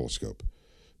space telescope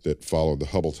that followed the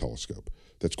Hubble telescope,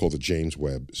 that's called the James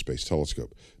Webb Space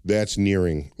Telescope. That's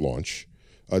nearing launch.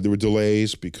 There were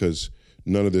delays because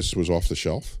none of this was off the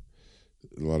shelf.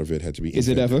 A lot of it had to be invented. Is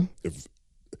it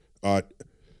ever?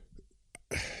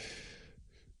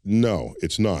 No,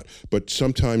 it's not. But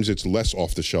sometimes it's less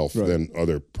off the shelf than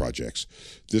other projects.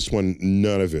 This one,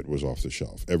 none of it was off the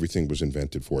shelf. Everything was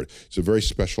invented for it. It's a very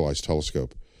specialized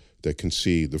telescope that can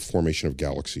see the formation of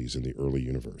galaxies in the early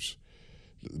universe.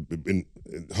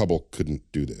 Hubble couldn't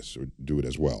do this or do it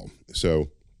as well. So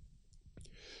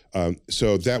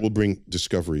that will bring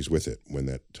discoveries with it when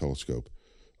that telescope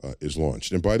is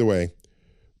launched. And by the way,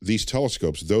 these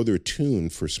telescopes, though they're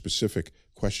tuned for specific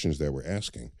questions that we're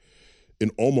asking,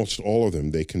 in almost all of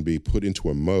them, they can be put into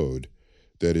a mode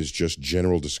that is just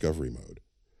general discovery mode.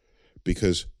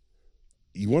 Because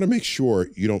you want to make sure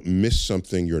you don't miss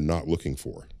something you're not looking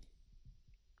for.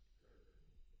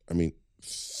 I mean,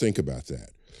 think about that.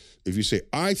 If you say,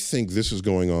 I think this is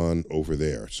going on over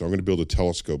there, so I'm going to build a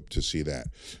telescope to see that.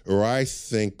 Or I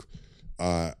think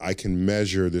I can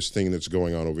measure this thing that's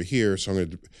going on over here, so I'm going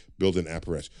to build an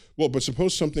apparatus. Well, but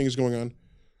suppose something is going on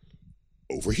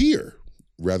over here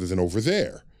rather than over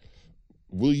there.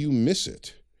 Will you miss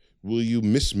it? Will you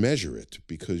mismeasure it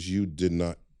because you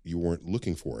weren't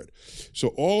looking for it? So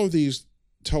all of these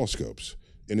telescopes,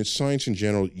 and in science in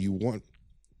general, you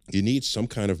need some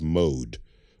kind of mode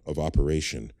of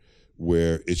operation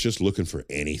where it's just looking for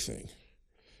anything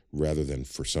rather than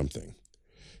for something.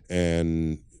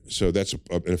 And so that's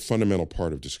a fundamental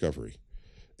part of discovery.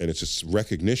 And it's a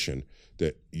recognition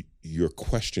that your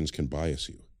questions can bias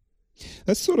you.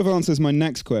 That sort of answers my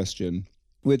next question,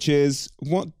 which is,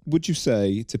 what would you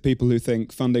say to people who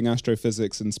think funding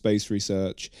astrophysics and space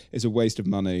research is a waste of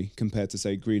money compared to,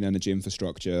 say, green energy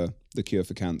infrastructure, the cure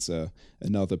for cancer,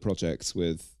 and other projects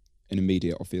with an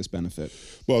immediate obvious benefit?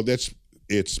 Well,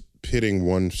 it's pitting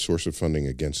one source of funding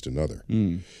against another.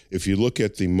 If you look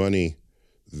at the money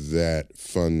that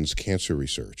funds cancer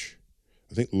research,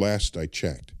 I think last I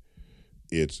checked,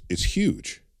 it's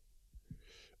huge.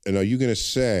 And are you going to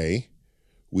say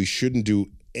we shouldn't do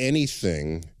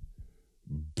anything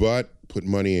but put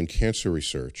money in cancer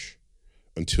research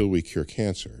until we cure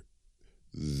cancer,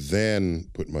 then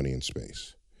put money in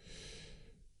space?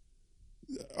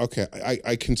 Okay,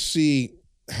 I can see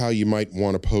how you might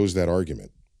want to pose that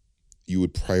argument. You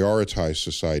would prioritize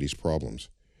society's problems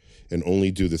and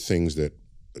only do the things that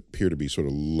appear to be sort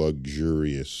of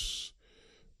luxurious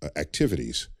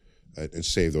activities and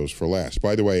save those for last.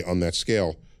 By the way, on that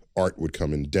scale, art would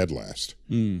come in dead last,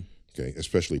 okay,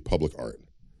 especially public art.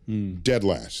 Dead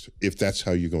last, if that's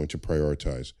how you're going to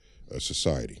prioritize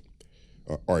society.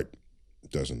 Art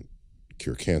doesn't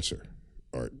cure cancer.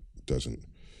 Art doesn't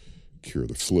cure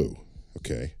the flu,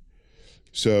 okay?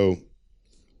 So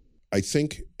I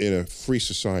think in a free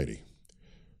society,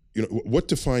 what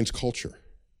defines culture?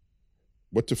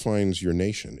 What defines your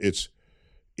nation? It's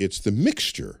the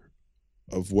mixture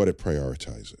of what it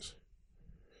prioritizes.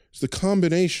 It's the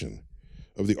combination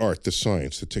of the art, the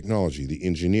science, the technology, the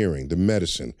engineering, the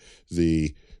medicine,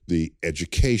 the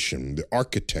education, the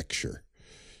architecture.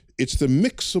 It's the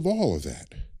mix of all of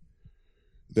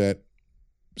that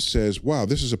says, wow,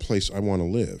 this is a place I want to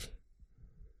live.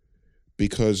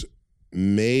 Because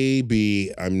maybe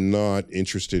I'm not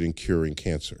interested in curing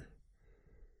cancer.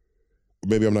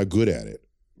 Maybe I'm not good at it,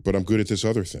 but I'm good at this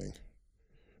other thing.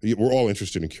 We're all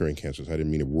interested in curing cancers. I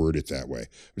didn't mean to word it that way.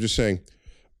 I'm just saying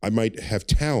I might have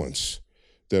talents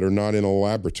that are not in a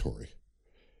laboratory.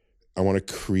 I want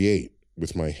to create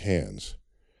with my hands.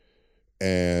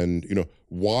 And,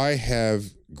 why have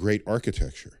great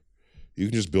architecture? You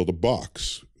can just build a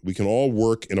box. We can all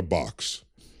work in a box,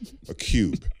 a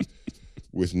cube,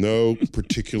 with no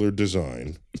particular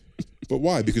design. But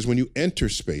why? Because when you enter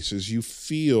spaces, you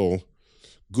feel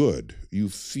good. You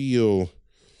feel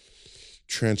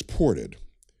transported.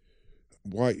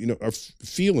 Why? Our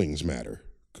feelings matter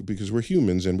because we're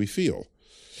humans and we feel.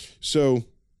 So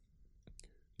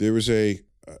there was I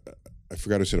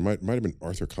forgot who said it, might have been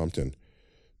Arthur Compton.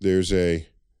 There's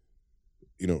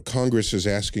Congress is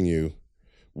asking you,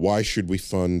 why should we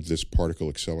fund this particle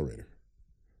accelerator?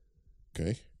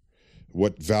 Okay.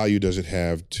 What value does it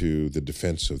have to the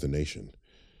defense of the nation?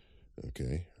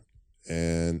 Okay.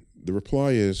 And the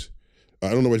reply is, I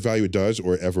don't know what value it does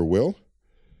or ever will,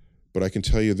 but I can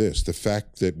tell you this, the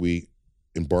fact that we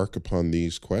embark upon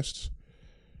these quests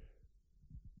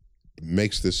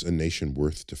makes this a nation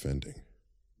worth defending.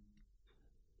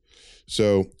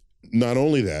 So not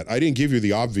only that, I didn't give you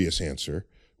the obvious answer,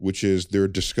 which is there are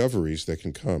discoveries that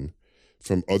can come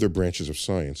from other branches of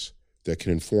science that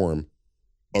can inform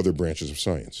other branches of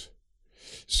science.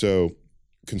 So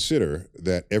consider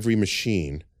that every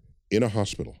machine in a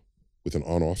hospital with an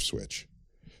on-off switch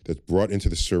that's brought into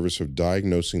the service of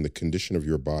diagnosing the condition of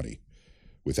your body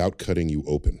without cutting you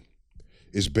open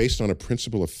is based on a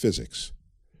principle of physics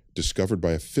discovered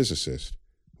by a physicist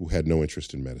who had no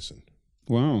interest in medicine.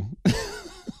 Wow.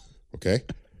 Okay?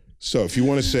 So if you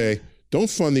want to say, don't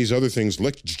fund these other things,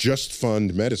 let's just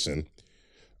fund medicine,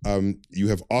 you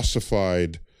have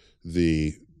ossified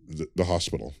the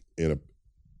hospital. In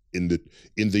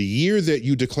the year that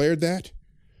you declared that,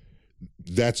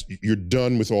 you're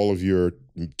done with all of your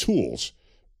tools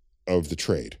of the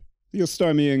trade. You're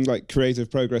stymieing like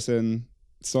creative progress in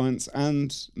science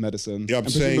and medicine, yeah, and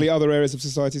presumably other areas of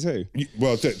society too.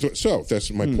 Well, so that's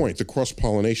my point. The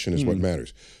cross-pollination is what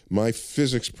matters. My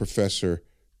physics professor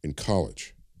in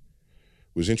college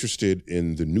was interested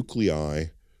in the nuclei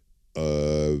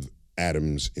of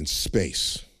atoms in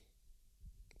space.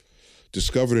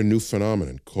 Discovered a new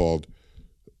phenomenon called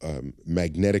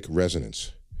magnetic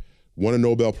resonance. Won a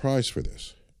Nobel Prize for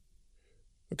this.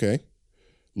 Okay.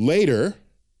 Later,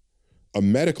 a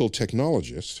medical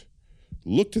technologist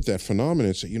looked at that phenomenon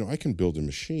and said, I can build a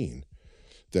machine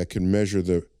that can measure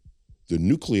the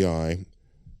nuclei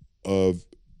of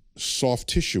soft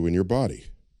tissue in your body.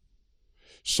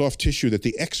 Soft tissue that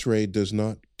the X-ray does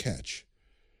not catch,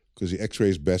 because the X-ray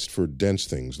is best for dense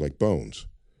things like bones.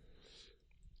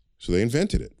 So they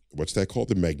invented it. What's that called?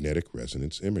 The magnetic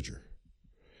resonance imager.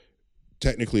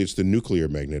 Technically, it's the nuclear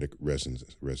magnetic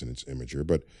resonance imager,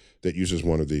 but that uses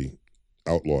one of the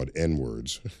outlawed N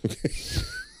words. Okay.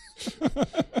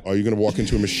 Are you going to walk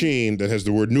into a machine that has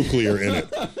the word nuclear in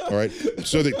it? All right.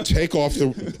 So they take off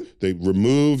they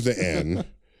remove the N.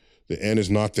 The N is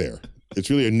not there.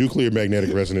 It's really a nuclear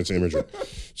magnetic resonance imager.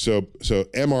 So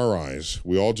MRIs,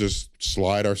 we all just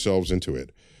slide ourselves into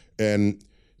it. And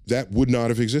that would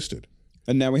not have existed.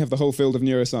 And now we have the whole field of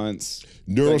neuroscience.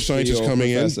 Neuroscience is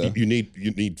coming in.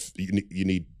 You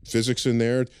need physics in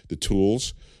there, the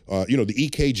tools. The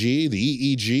EKG,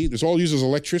 the EEG, this all uses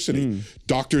electricity.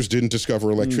 Doctors didn't discover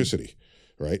electricity,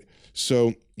 right?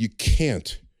 So you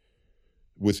can't,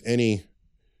 with any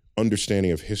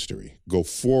understanding of history, go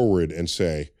forward and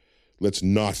say, let's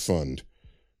not fund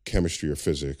chemistry or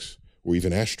physics or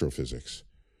even astrophysics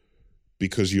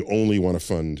because you only want to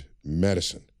fund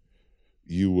medicine.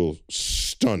 You will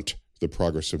stunt the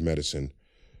progress of medicine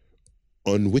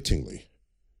unwittingly,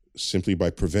 simply by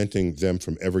preventing them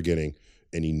from ever getting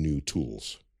any new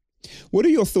tools. What are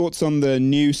your thoughts on the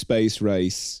new space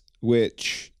race,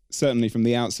 which certainly from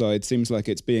the outside seems like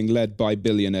it's being led by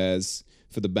billionaires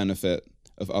for the benefit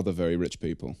of other very rich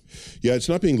people? Yeah, it's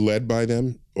not being led by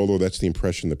them, although that's the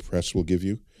impression the press will give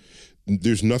you.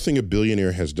 There's nothing a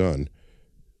billionaire has done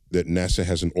that NASA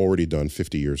hasn't already done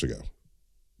 50 years ago.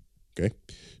 Okay?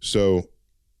 So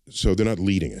they're not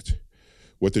leading it.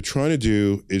 What they're trying to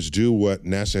do is do what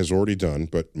NASA has already done,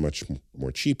 but much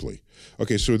more cheaply.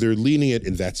 Okay, so they're leading it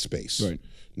in that space. Right.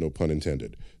 No pun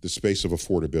intended. The space of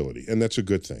affordability, and that's a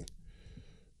good thing.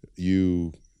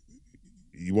 You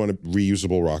want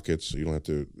reusable rockets, so you don't have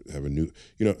to have a new,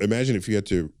 imagine if you had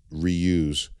to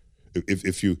reuse,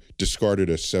 if you discarded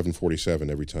a 747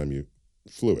 every time you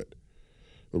flew it.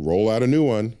 Roll out a new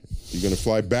one, you're going to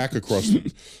fly back across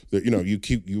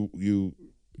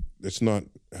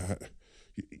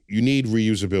you need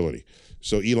reusability.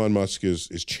 So Elon Musk is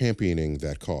championing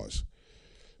that cause.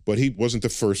 but he wasn't the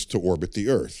first to orbit the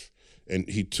Earth. And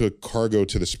he took cargo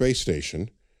to the space station,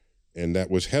 and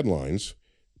that was headlines.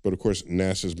 But of course,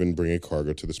 NASA's been bringing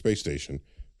cargo to the space station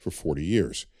for 40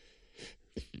 years,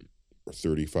 or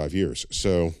 35 years.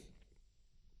 So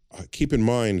keep in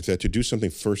mind that to do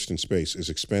something first in space is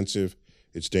expensive,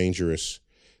 it's dangerous,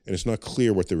 and it's not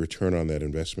clear what the return on that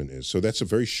investment is. So that's a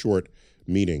very short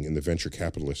meeting in the venture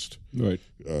capitalist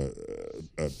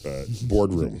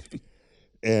boardroom.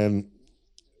 And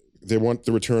they want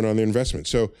the return on the investment.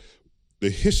 So the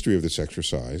history of this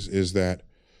exercise is that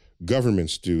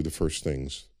governments do the first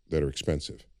things that are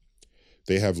expensive.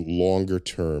 They have longer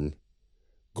term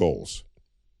goals.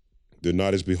 They're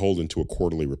not as beholden to a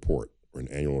quarterly report or an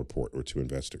annual report or to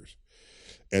investors.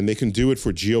 And they can do it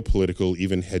for geopolitical,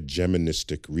 even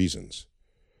hegemonistic reasons.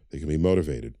 They can be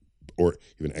motivated, or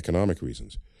even economic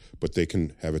reasons. But they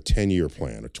can have a 10-year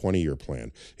plan, a 20-year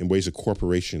plan, in ways that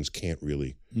corporations can't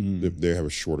really. They have a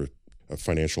shorter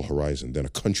financial horizon than a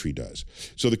country does.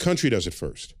 So the country does it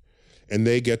first. And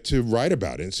they get to write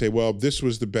about it and say, well, this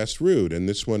was the best route, and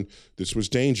this was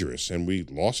dangerous, and we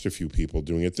lost a few people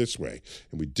doing it this way,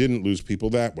 and we didn't lose people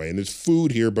that way, and there's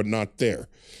food here but not there.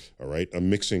 All right? I'm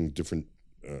mixing different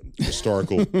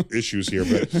historical issues here,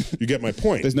 but you get my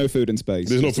point. There's no food in space.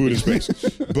 There's no food in space.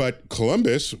 But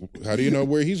Columbus, how do you know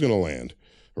where he's going to land?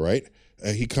 All right?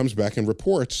 He comes back and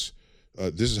reports,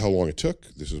 this is how long it took,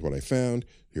 this is what I found,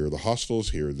 here are the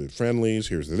hostiles, here are the friendlies,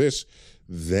 here's the this.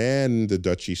 Then the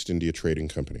Dutch East India Trading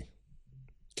Company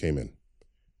came in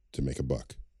to make a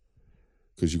buck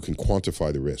because you can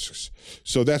quantify the risks.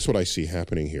 So that's what I see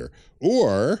happening here.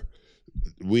 Or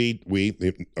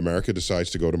America decides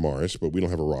to go to Mars, but we don't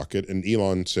have a rocket. And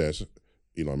Elon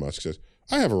Musk says,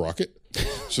 I have a rocket.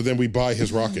 So then we buy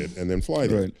his rocket and then fly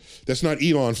there. Right. That's not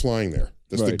Elon flying there.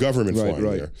 That's the government flying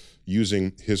there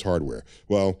using his hardware.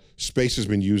 Well, space has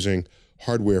been using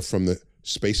hardware from the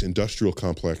space industrial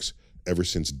complex ever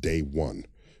since day one.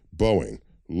 Boeing,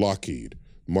 Lockheed,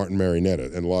 Martin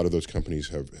Marietta, and a lot of those companies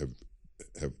have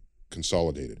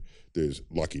consolidated. There's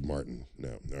Lockheed Martin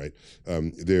now, right?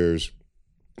 There's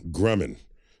Grumman,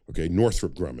 okay,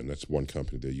 Northrop Grumman, that's one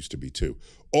company. There used to be two.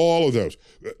 All of those.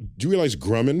 Do you realize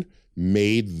Grumman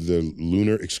made the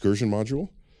lunar excursion module?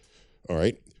 All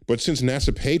right. But since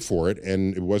NASA paid for it,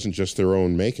 and it wasn't just their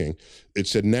own making, it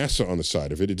said NASA on the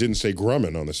side of it. It didn't say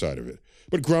Grumman on the side of it.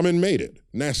 But Grumman made it.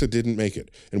 NASA didn't make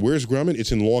it. And where's Grumman?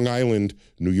 It's in Long Island,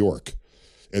 New York.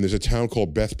 And there's a town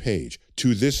called Bethpage.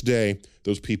 To this day,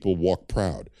 those people walk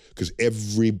proud because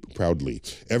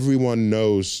everyone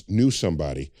knew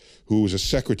somebody who was a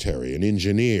secretary, an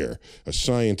engineer, a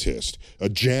scientist, a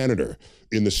janitor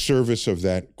in the service of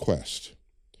that quest.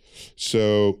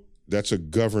 So that's a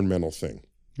governmental thing.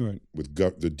 Right. With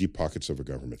the deep pockets of a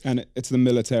government. And it's the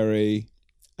military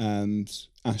and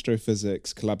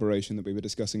astrophysics collaboration that we were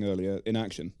discussing earlier in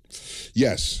action.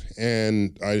 Yes,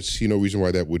 and I see no reason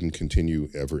why that wouldn't continue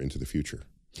ever into the future.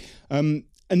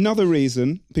 Another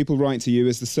reason people write to you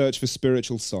is the search for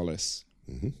spiritual solace.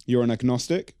 Mm-hmm. You're an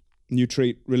agnostic, and you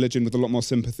treat religion with a lot more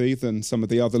sympathy than some of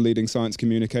the other leading science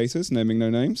communicators, naming no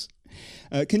names.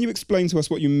 Can you explain to us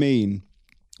what you mean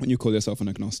when you call yourself an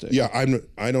agnostic? Yeah,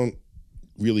 I don't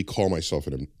really call myself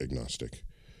an agnostic.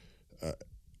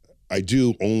 I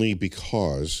do only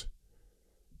because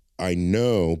I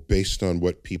know, based on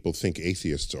what people think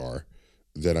atheists are,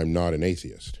 that I'm not an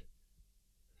atheist.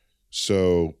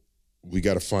 So we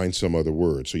got to find some other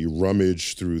word. So you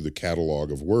rummage through the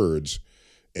catalog of words,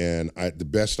 and the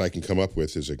best I can come up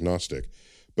with is agnostic.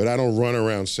 But I don't run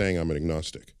around saying I'm an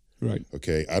agnostic. Right.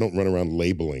 Okay? I don't run around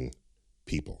labeling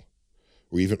people.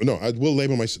 I will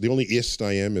label myself. The only ist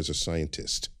I am is a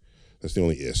scientist. That's the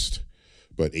only ist.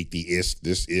 But the ist,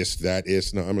 this ist, that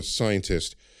ist. No, I'm a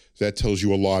scientist. That tells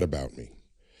you a lot about me.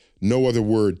 No other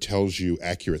word tells you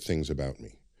accurate things about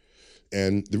me.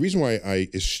 And the reason why I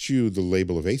eschew the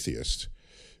label of atheist,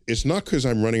 it's not because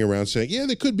I'm running around saying, yeah,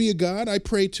 there could be a God. I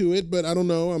pray to it, but I don't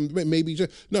know.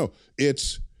 No,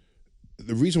 it's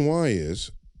the reason why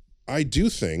is I do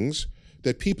things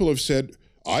that people have said,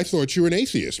 I thought you were an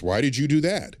atheist. Why did you do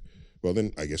that? Well,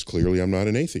 then I guess clearly I'm not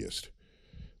an atheist.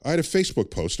 I had a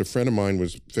Facebook post. A friend of mine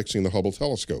was fixing the Hubble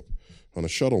telescope on a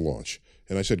shuttle launch.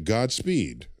 And I said,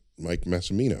 Godspeed, Mike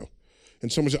Massimino.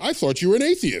 And someone said, I thought you were an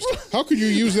atheist. How could you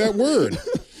use that word?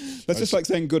 That's just like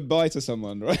saying goodbye to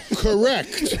someone, right?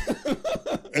 Correct.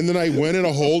 And then I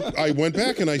went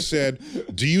back and I said,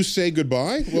 do you say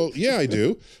goodbye? Well, yeah, I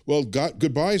do. Well,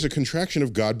 goodbye is a contraction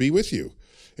of God be with you.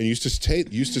 And used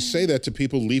to say that to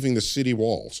people leaving the city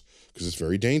walls because it's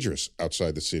very dangerous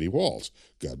outside the city walls.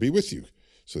 God be with you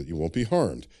so that you won't be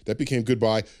harmed. That became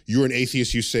goodbye. You're an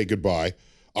atheist, you say goodbye.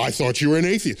 I thought you were an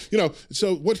atheist.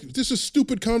 So this is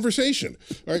stupid conversation.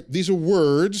 All right, these are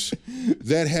words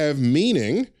that have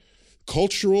meaning,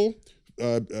 cultural,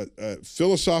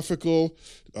 philosophical,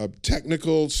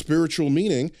 technical, spiritual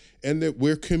meaning, and that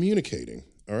we're communicating.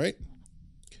 All right.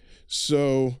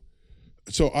 So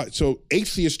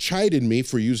atheists chided me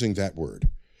for using that word,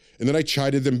 and then I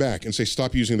chided them back and say,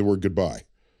 stop using the word goodbye.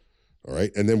 All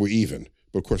right, and then we're even.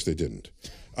 But of course they didn't.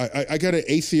 I got an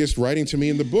atheist writing to me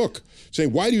in the book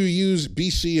saying, why do you use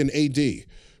BC and AD?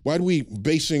 Why are we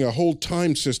basing a whole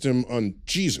time system on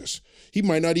Jesus? He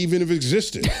might not even have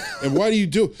existed. And why do you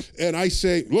do? And I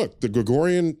say, look, the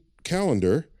Gregorian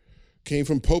calendar came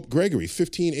from Pope Gregory,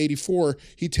 1584.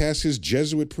 He tasked his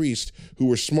Jesuit priests, who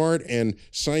were smart and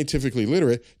scientifically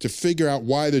literate, to figure out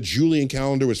why the Julian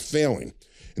calendar was failing.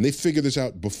 And they figured this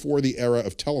out before the era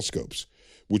of telescopes,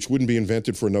 which wouldn't be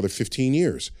invented for another 15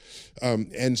 years.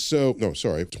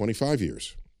 25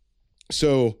 years.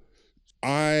 So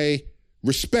I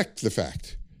respect the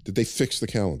fact that they fixed the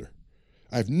calendar.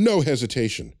 I have no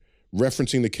hesitation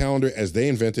referencing the calendar as they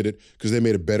invented it, because they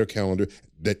made a better calendar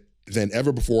than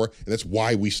ever before, and that's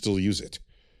why we still use it.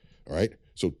 All right?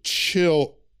 So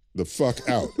chill the fuck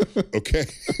out, okay?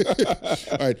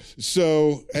 All right,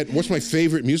 so what's my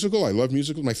favorite musical? I love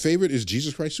musicals. My favorite is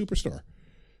Jesus Christ Superstar.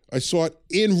 I saw it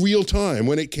in real time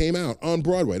when it came out on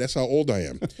Broadway. That's how old I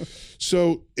am.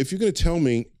 So if you're going to tell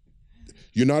me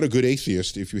you're not a good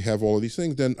atheist if you have all of these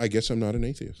things, then I guess I'm not an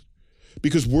atheist.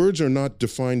 Because words are not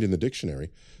defined in the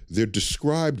dictionary. They're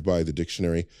described by the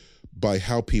dictionary by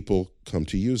how people come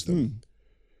to use them.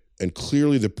 And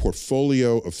clearly the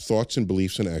portfolio of thoughts and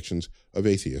beliefs and actions of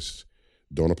atheists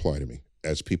don't apply to me,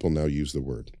 as people now use the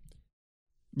word.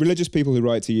 Religious people who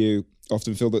write to you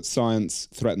often feel that science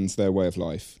threatens their way of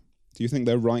life. Do you think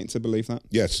they're right to believe that?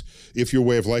 Yes. If your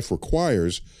way of life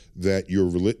requires that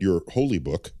your holy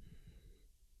book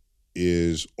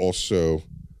is also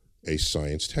a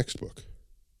science textbook.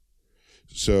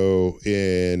 So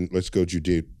let's go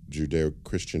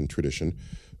Judeo-Christian tradition,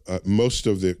 most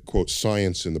of the, quote,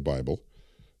 science in the Bible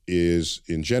is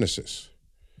in Genesis,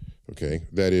 okay?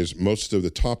 That is, most of the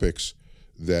topics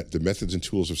that the methods and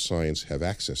tools of science have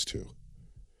access to.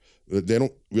 They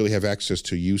don't really have access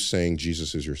to you saying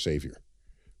Jesus is your Savior,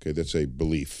 okay? That's a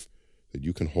belief that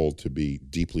you can hold to be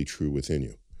deeply true within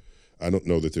you. I don't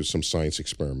know that there's some science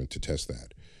experiment to test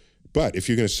that. But if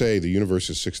you're going to say the universe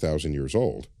is 6,000 years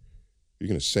old, you're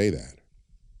going to say that.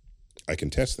 I can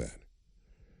test that.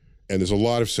 And there's a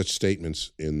lot of such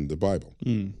statements in the Bible.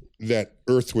 That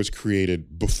Earth was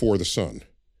created before the sun.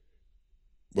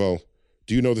 Well,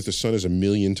 do you know that the sun is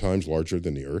 1,000,000 times larger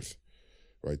than the Earth?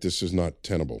 Right? This is not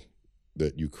tenable,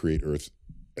 that you create Earth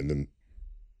and then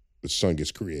the sun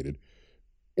gets created,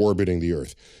 orbiting the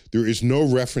Earth. There is no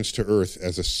reference to Earth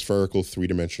as a spherical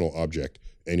three-dimensional object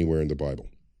anywhere in the Bible.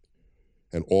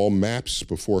 And all maps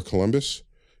before Columbus,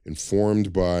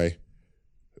 informed by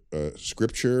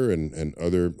scripture and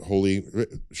other holy,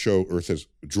 draw Earth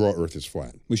as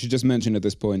flat. We should just mention at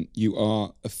this point, you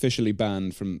are officially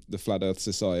banned from the Flat Earth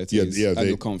Society's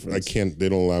annual conference. They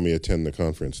don't allow me to attend the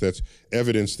conference. That's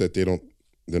evidence that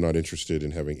they're not interested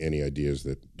in having any ideas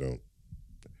that don't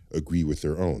agree with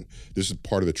their own. This is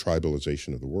part of the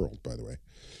tribalization of the world, by the way.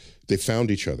 They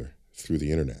found each other through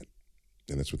the internet,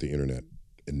 and that's what the internet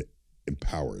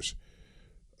empowers,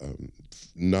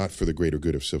 not for the greater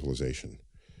good of civilization.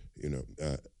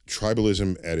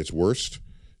 Tribalism at its worst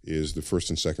is the First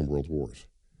and Second World Wars.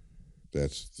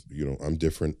 That's, I'm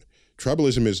different.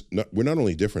 Tribalism is, we're not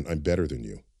only different, I'm better than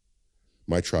you.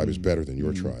 My tribe is better than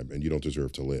your tribe, and you don't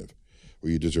deserve to live, or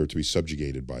you deserve to be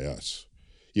subjugated by us.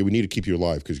 Yeah, we need to keep you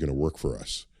alive because you're going to work for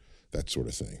us, that sort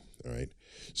of thing, all right?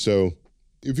 So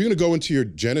if you're going to go into your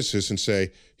Genesis and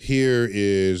say, here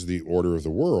is the order of the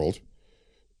world,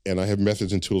 and I have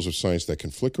methods and tools of science that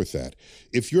conflict with that.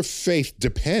 If your faith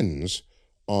depends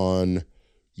on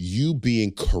you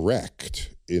being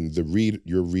correct in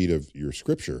your read of your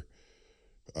scripture,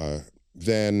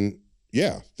 then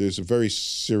yeah, there's a very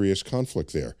serious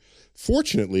conflict there.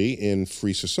 Fortunately, in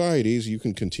free societies, you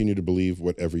can continue to believe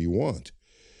whatever you want.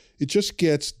 It just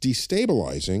gets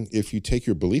destabilizing if you take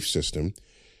your belief system,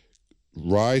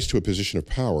 rise to a position of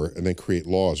power, and then create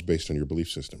laws based on your belief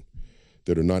system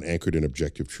that are not anchored in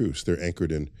objective truths. They're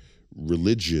anchored in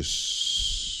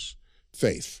religious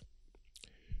faith.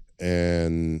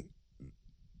 And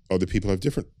other people have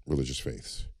different religious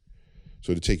faiths.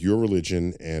 So to take your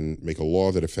religion and make a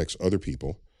law that affects other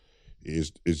people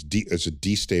is a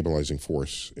destabilizing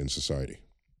force in society.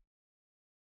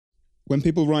 When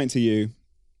people write to you,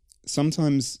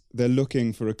 sometimes they're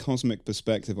looking for a cosmic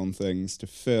perspective on things to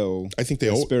fill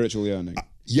their spiritual yearning.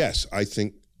 Yes, I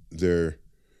think they're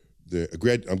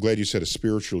I'm glad you said a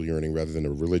spiritual yearning rather than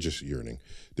a religious yearning.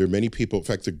 There are many people, in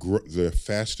fact, the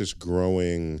fastest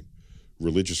growing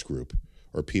religious group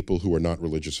are people who are not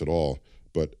religious at all,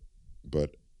 but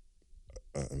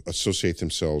associate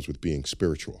themselves with being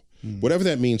spiritual. Whatever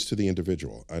that means to the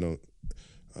individual.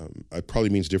 It probably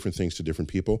means different things to different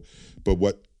people, but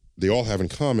what they all have in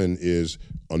common is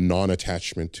a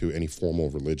non-attachment to any formal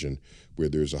religion where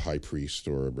there's a high priest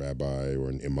or a rabbi or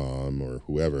an imam or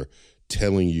whoever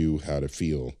telling you how to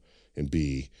feel and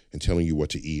be and telling you what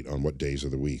to eat on what days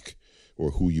of the week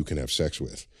or who you can have sex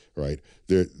with, right?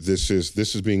 This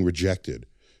is being rejected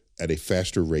at a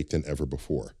faster rate than ever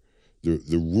before.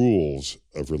 The rules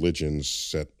of religions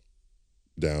set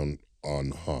down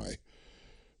on high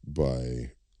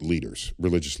by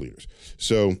religious leaders.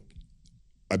 So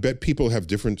I bet people have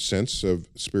different sense of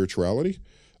spirituality.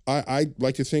 I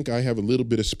like to think I have a little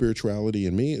bit of spirituality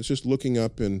in me. It's just looking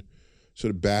up and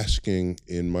sort of basking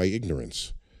in my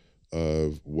ignorance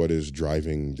of what is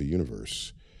driving the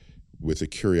universe with a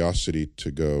curiosity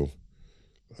to go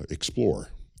explore.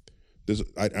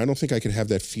 I don't think I can have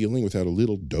that feeling without a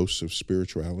little dose of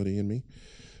spirituality in me.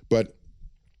 But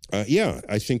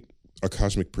I think a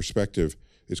cosmic perspective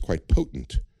is quite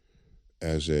potent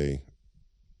as a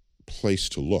place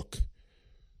to look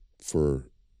for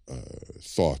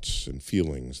thoughts and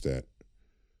feelings that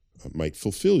might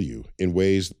fulfill you in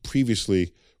ways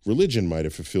previously religion might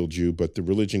have fulfilled you, but the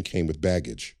religion came with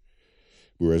baggage,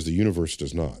 whereas the universe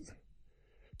does not.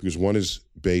 Because one is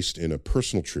based in a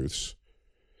personal truths,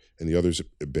 and the other is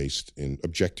based in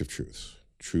objective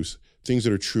truths, things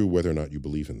that are true whether or not you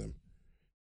believe in them.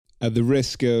 At the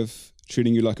risk of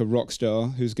treating you like a rock star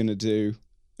who's going to do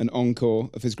an encore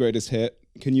of his greatest hit,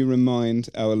 can you remind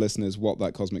our listeners what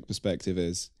that cosmic perspective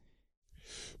is?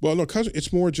 Well, no,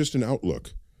 it's more just an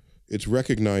outlook. It's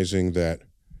recognizing that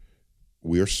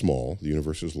we are small, the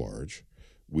universe is large.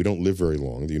 We don't live very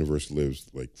long. The universe lives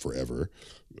like forever,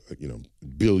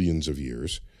 billions of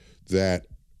years. That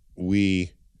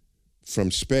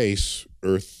from space,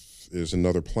 Earth is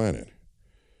another planet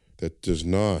that does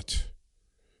not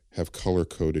have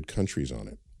color-coded countries on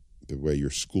it, the way your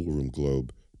schoolroom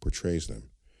globe portrays them.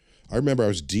 I remember I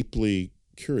was deeply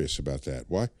curious about that.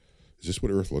 Why? Is this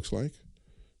what Earth looks like?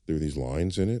 There are these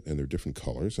lines in it, and they're different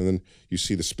colors. And then you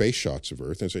see the space shots of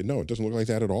Earth and say, no, it doesn't look like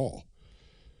that at all.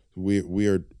 We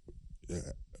are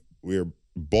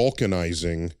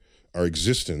balkanizing our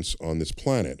existence on this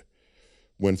planet.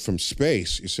 When from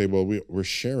space, you say, well, we're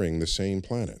sharing the same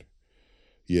planet.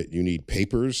 Yet you need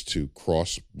papers to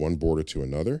cross one border to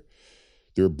another.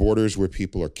 There are borders where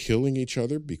people are killing each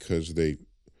other because they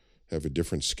have a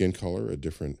different skin color, a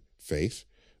different faith,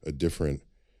 a different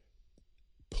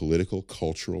political,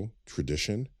 cultural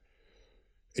tradition.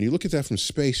 And you look at that from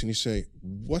space and you say,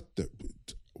 what the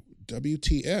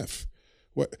WTF?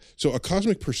 What? So a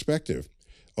cosmic perspective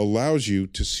allows you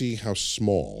to see how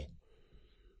small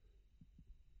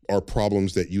are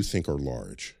problems that you think are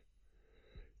large.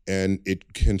 And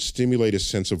it can stimulate a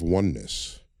sense of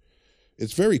oneness.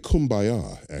 It's very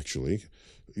kumbaya, actually.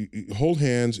 You hold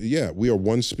hands, we are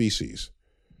one species.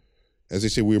 As they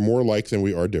say, we are more alike than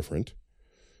we are different.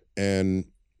 And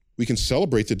we can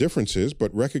celebrate the differences,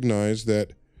 but recognize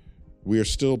that we are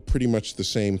still pretty much the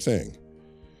same thing.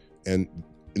 And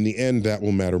in the end, that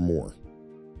will matter more.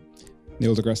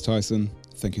 Neil deGrasse Tyson,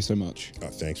 thank you so much.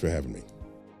 Thanks for having me.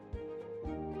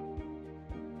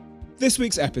 This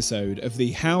week's episode of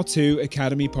the How To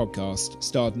Academy podcast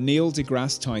starred Neil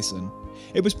deGrasse Tyson.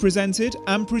 It was presented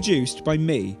and produced by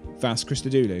me, Vas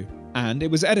Christodoulou, and it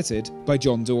was edited by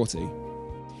John Doughty.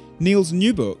 Neil's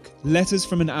new book, Letters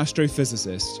from an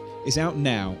Astrophysicist, is out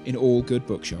now in all good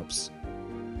bookshops.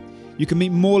 You can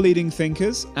meet more leading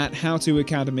thinkers at How To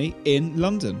Academy in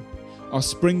London. Our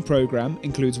spring programme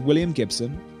includes William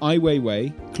Gibson, Ai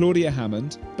Weiwei, Claudia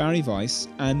Hammond, Barry Weiss,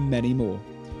 and many more.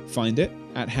 Find it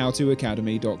at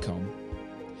howtoacademy.com.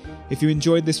 If you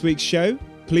enjoyed this week's show,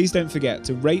 please don't forget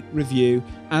to rate, review,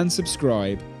 and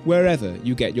subscribe wherever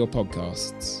you get your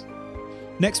podcasts.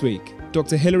 Next week,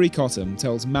 Dr. Hilary Cottam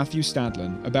tells Matthew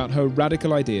Stadlen about her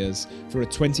radical ideas for a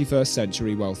 21st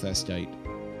century welfare state.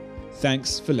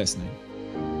 Thanks for listening.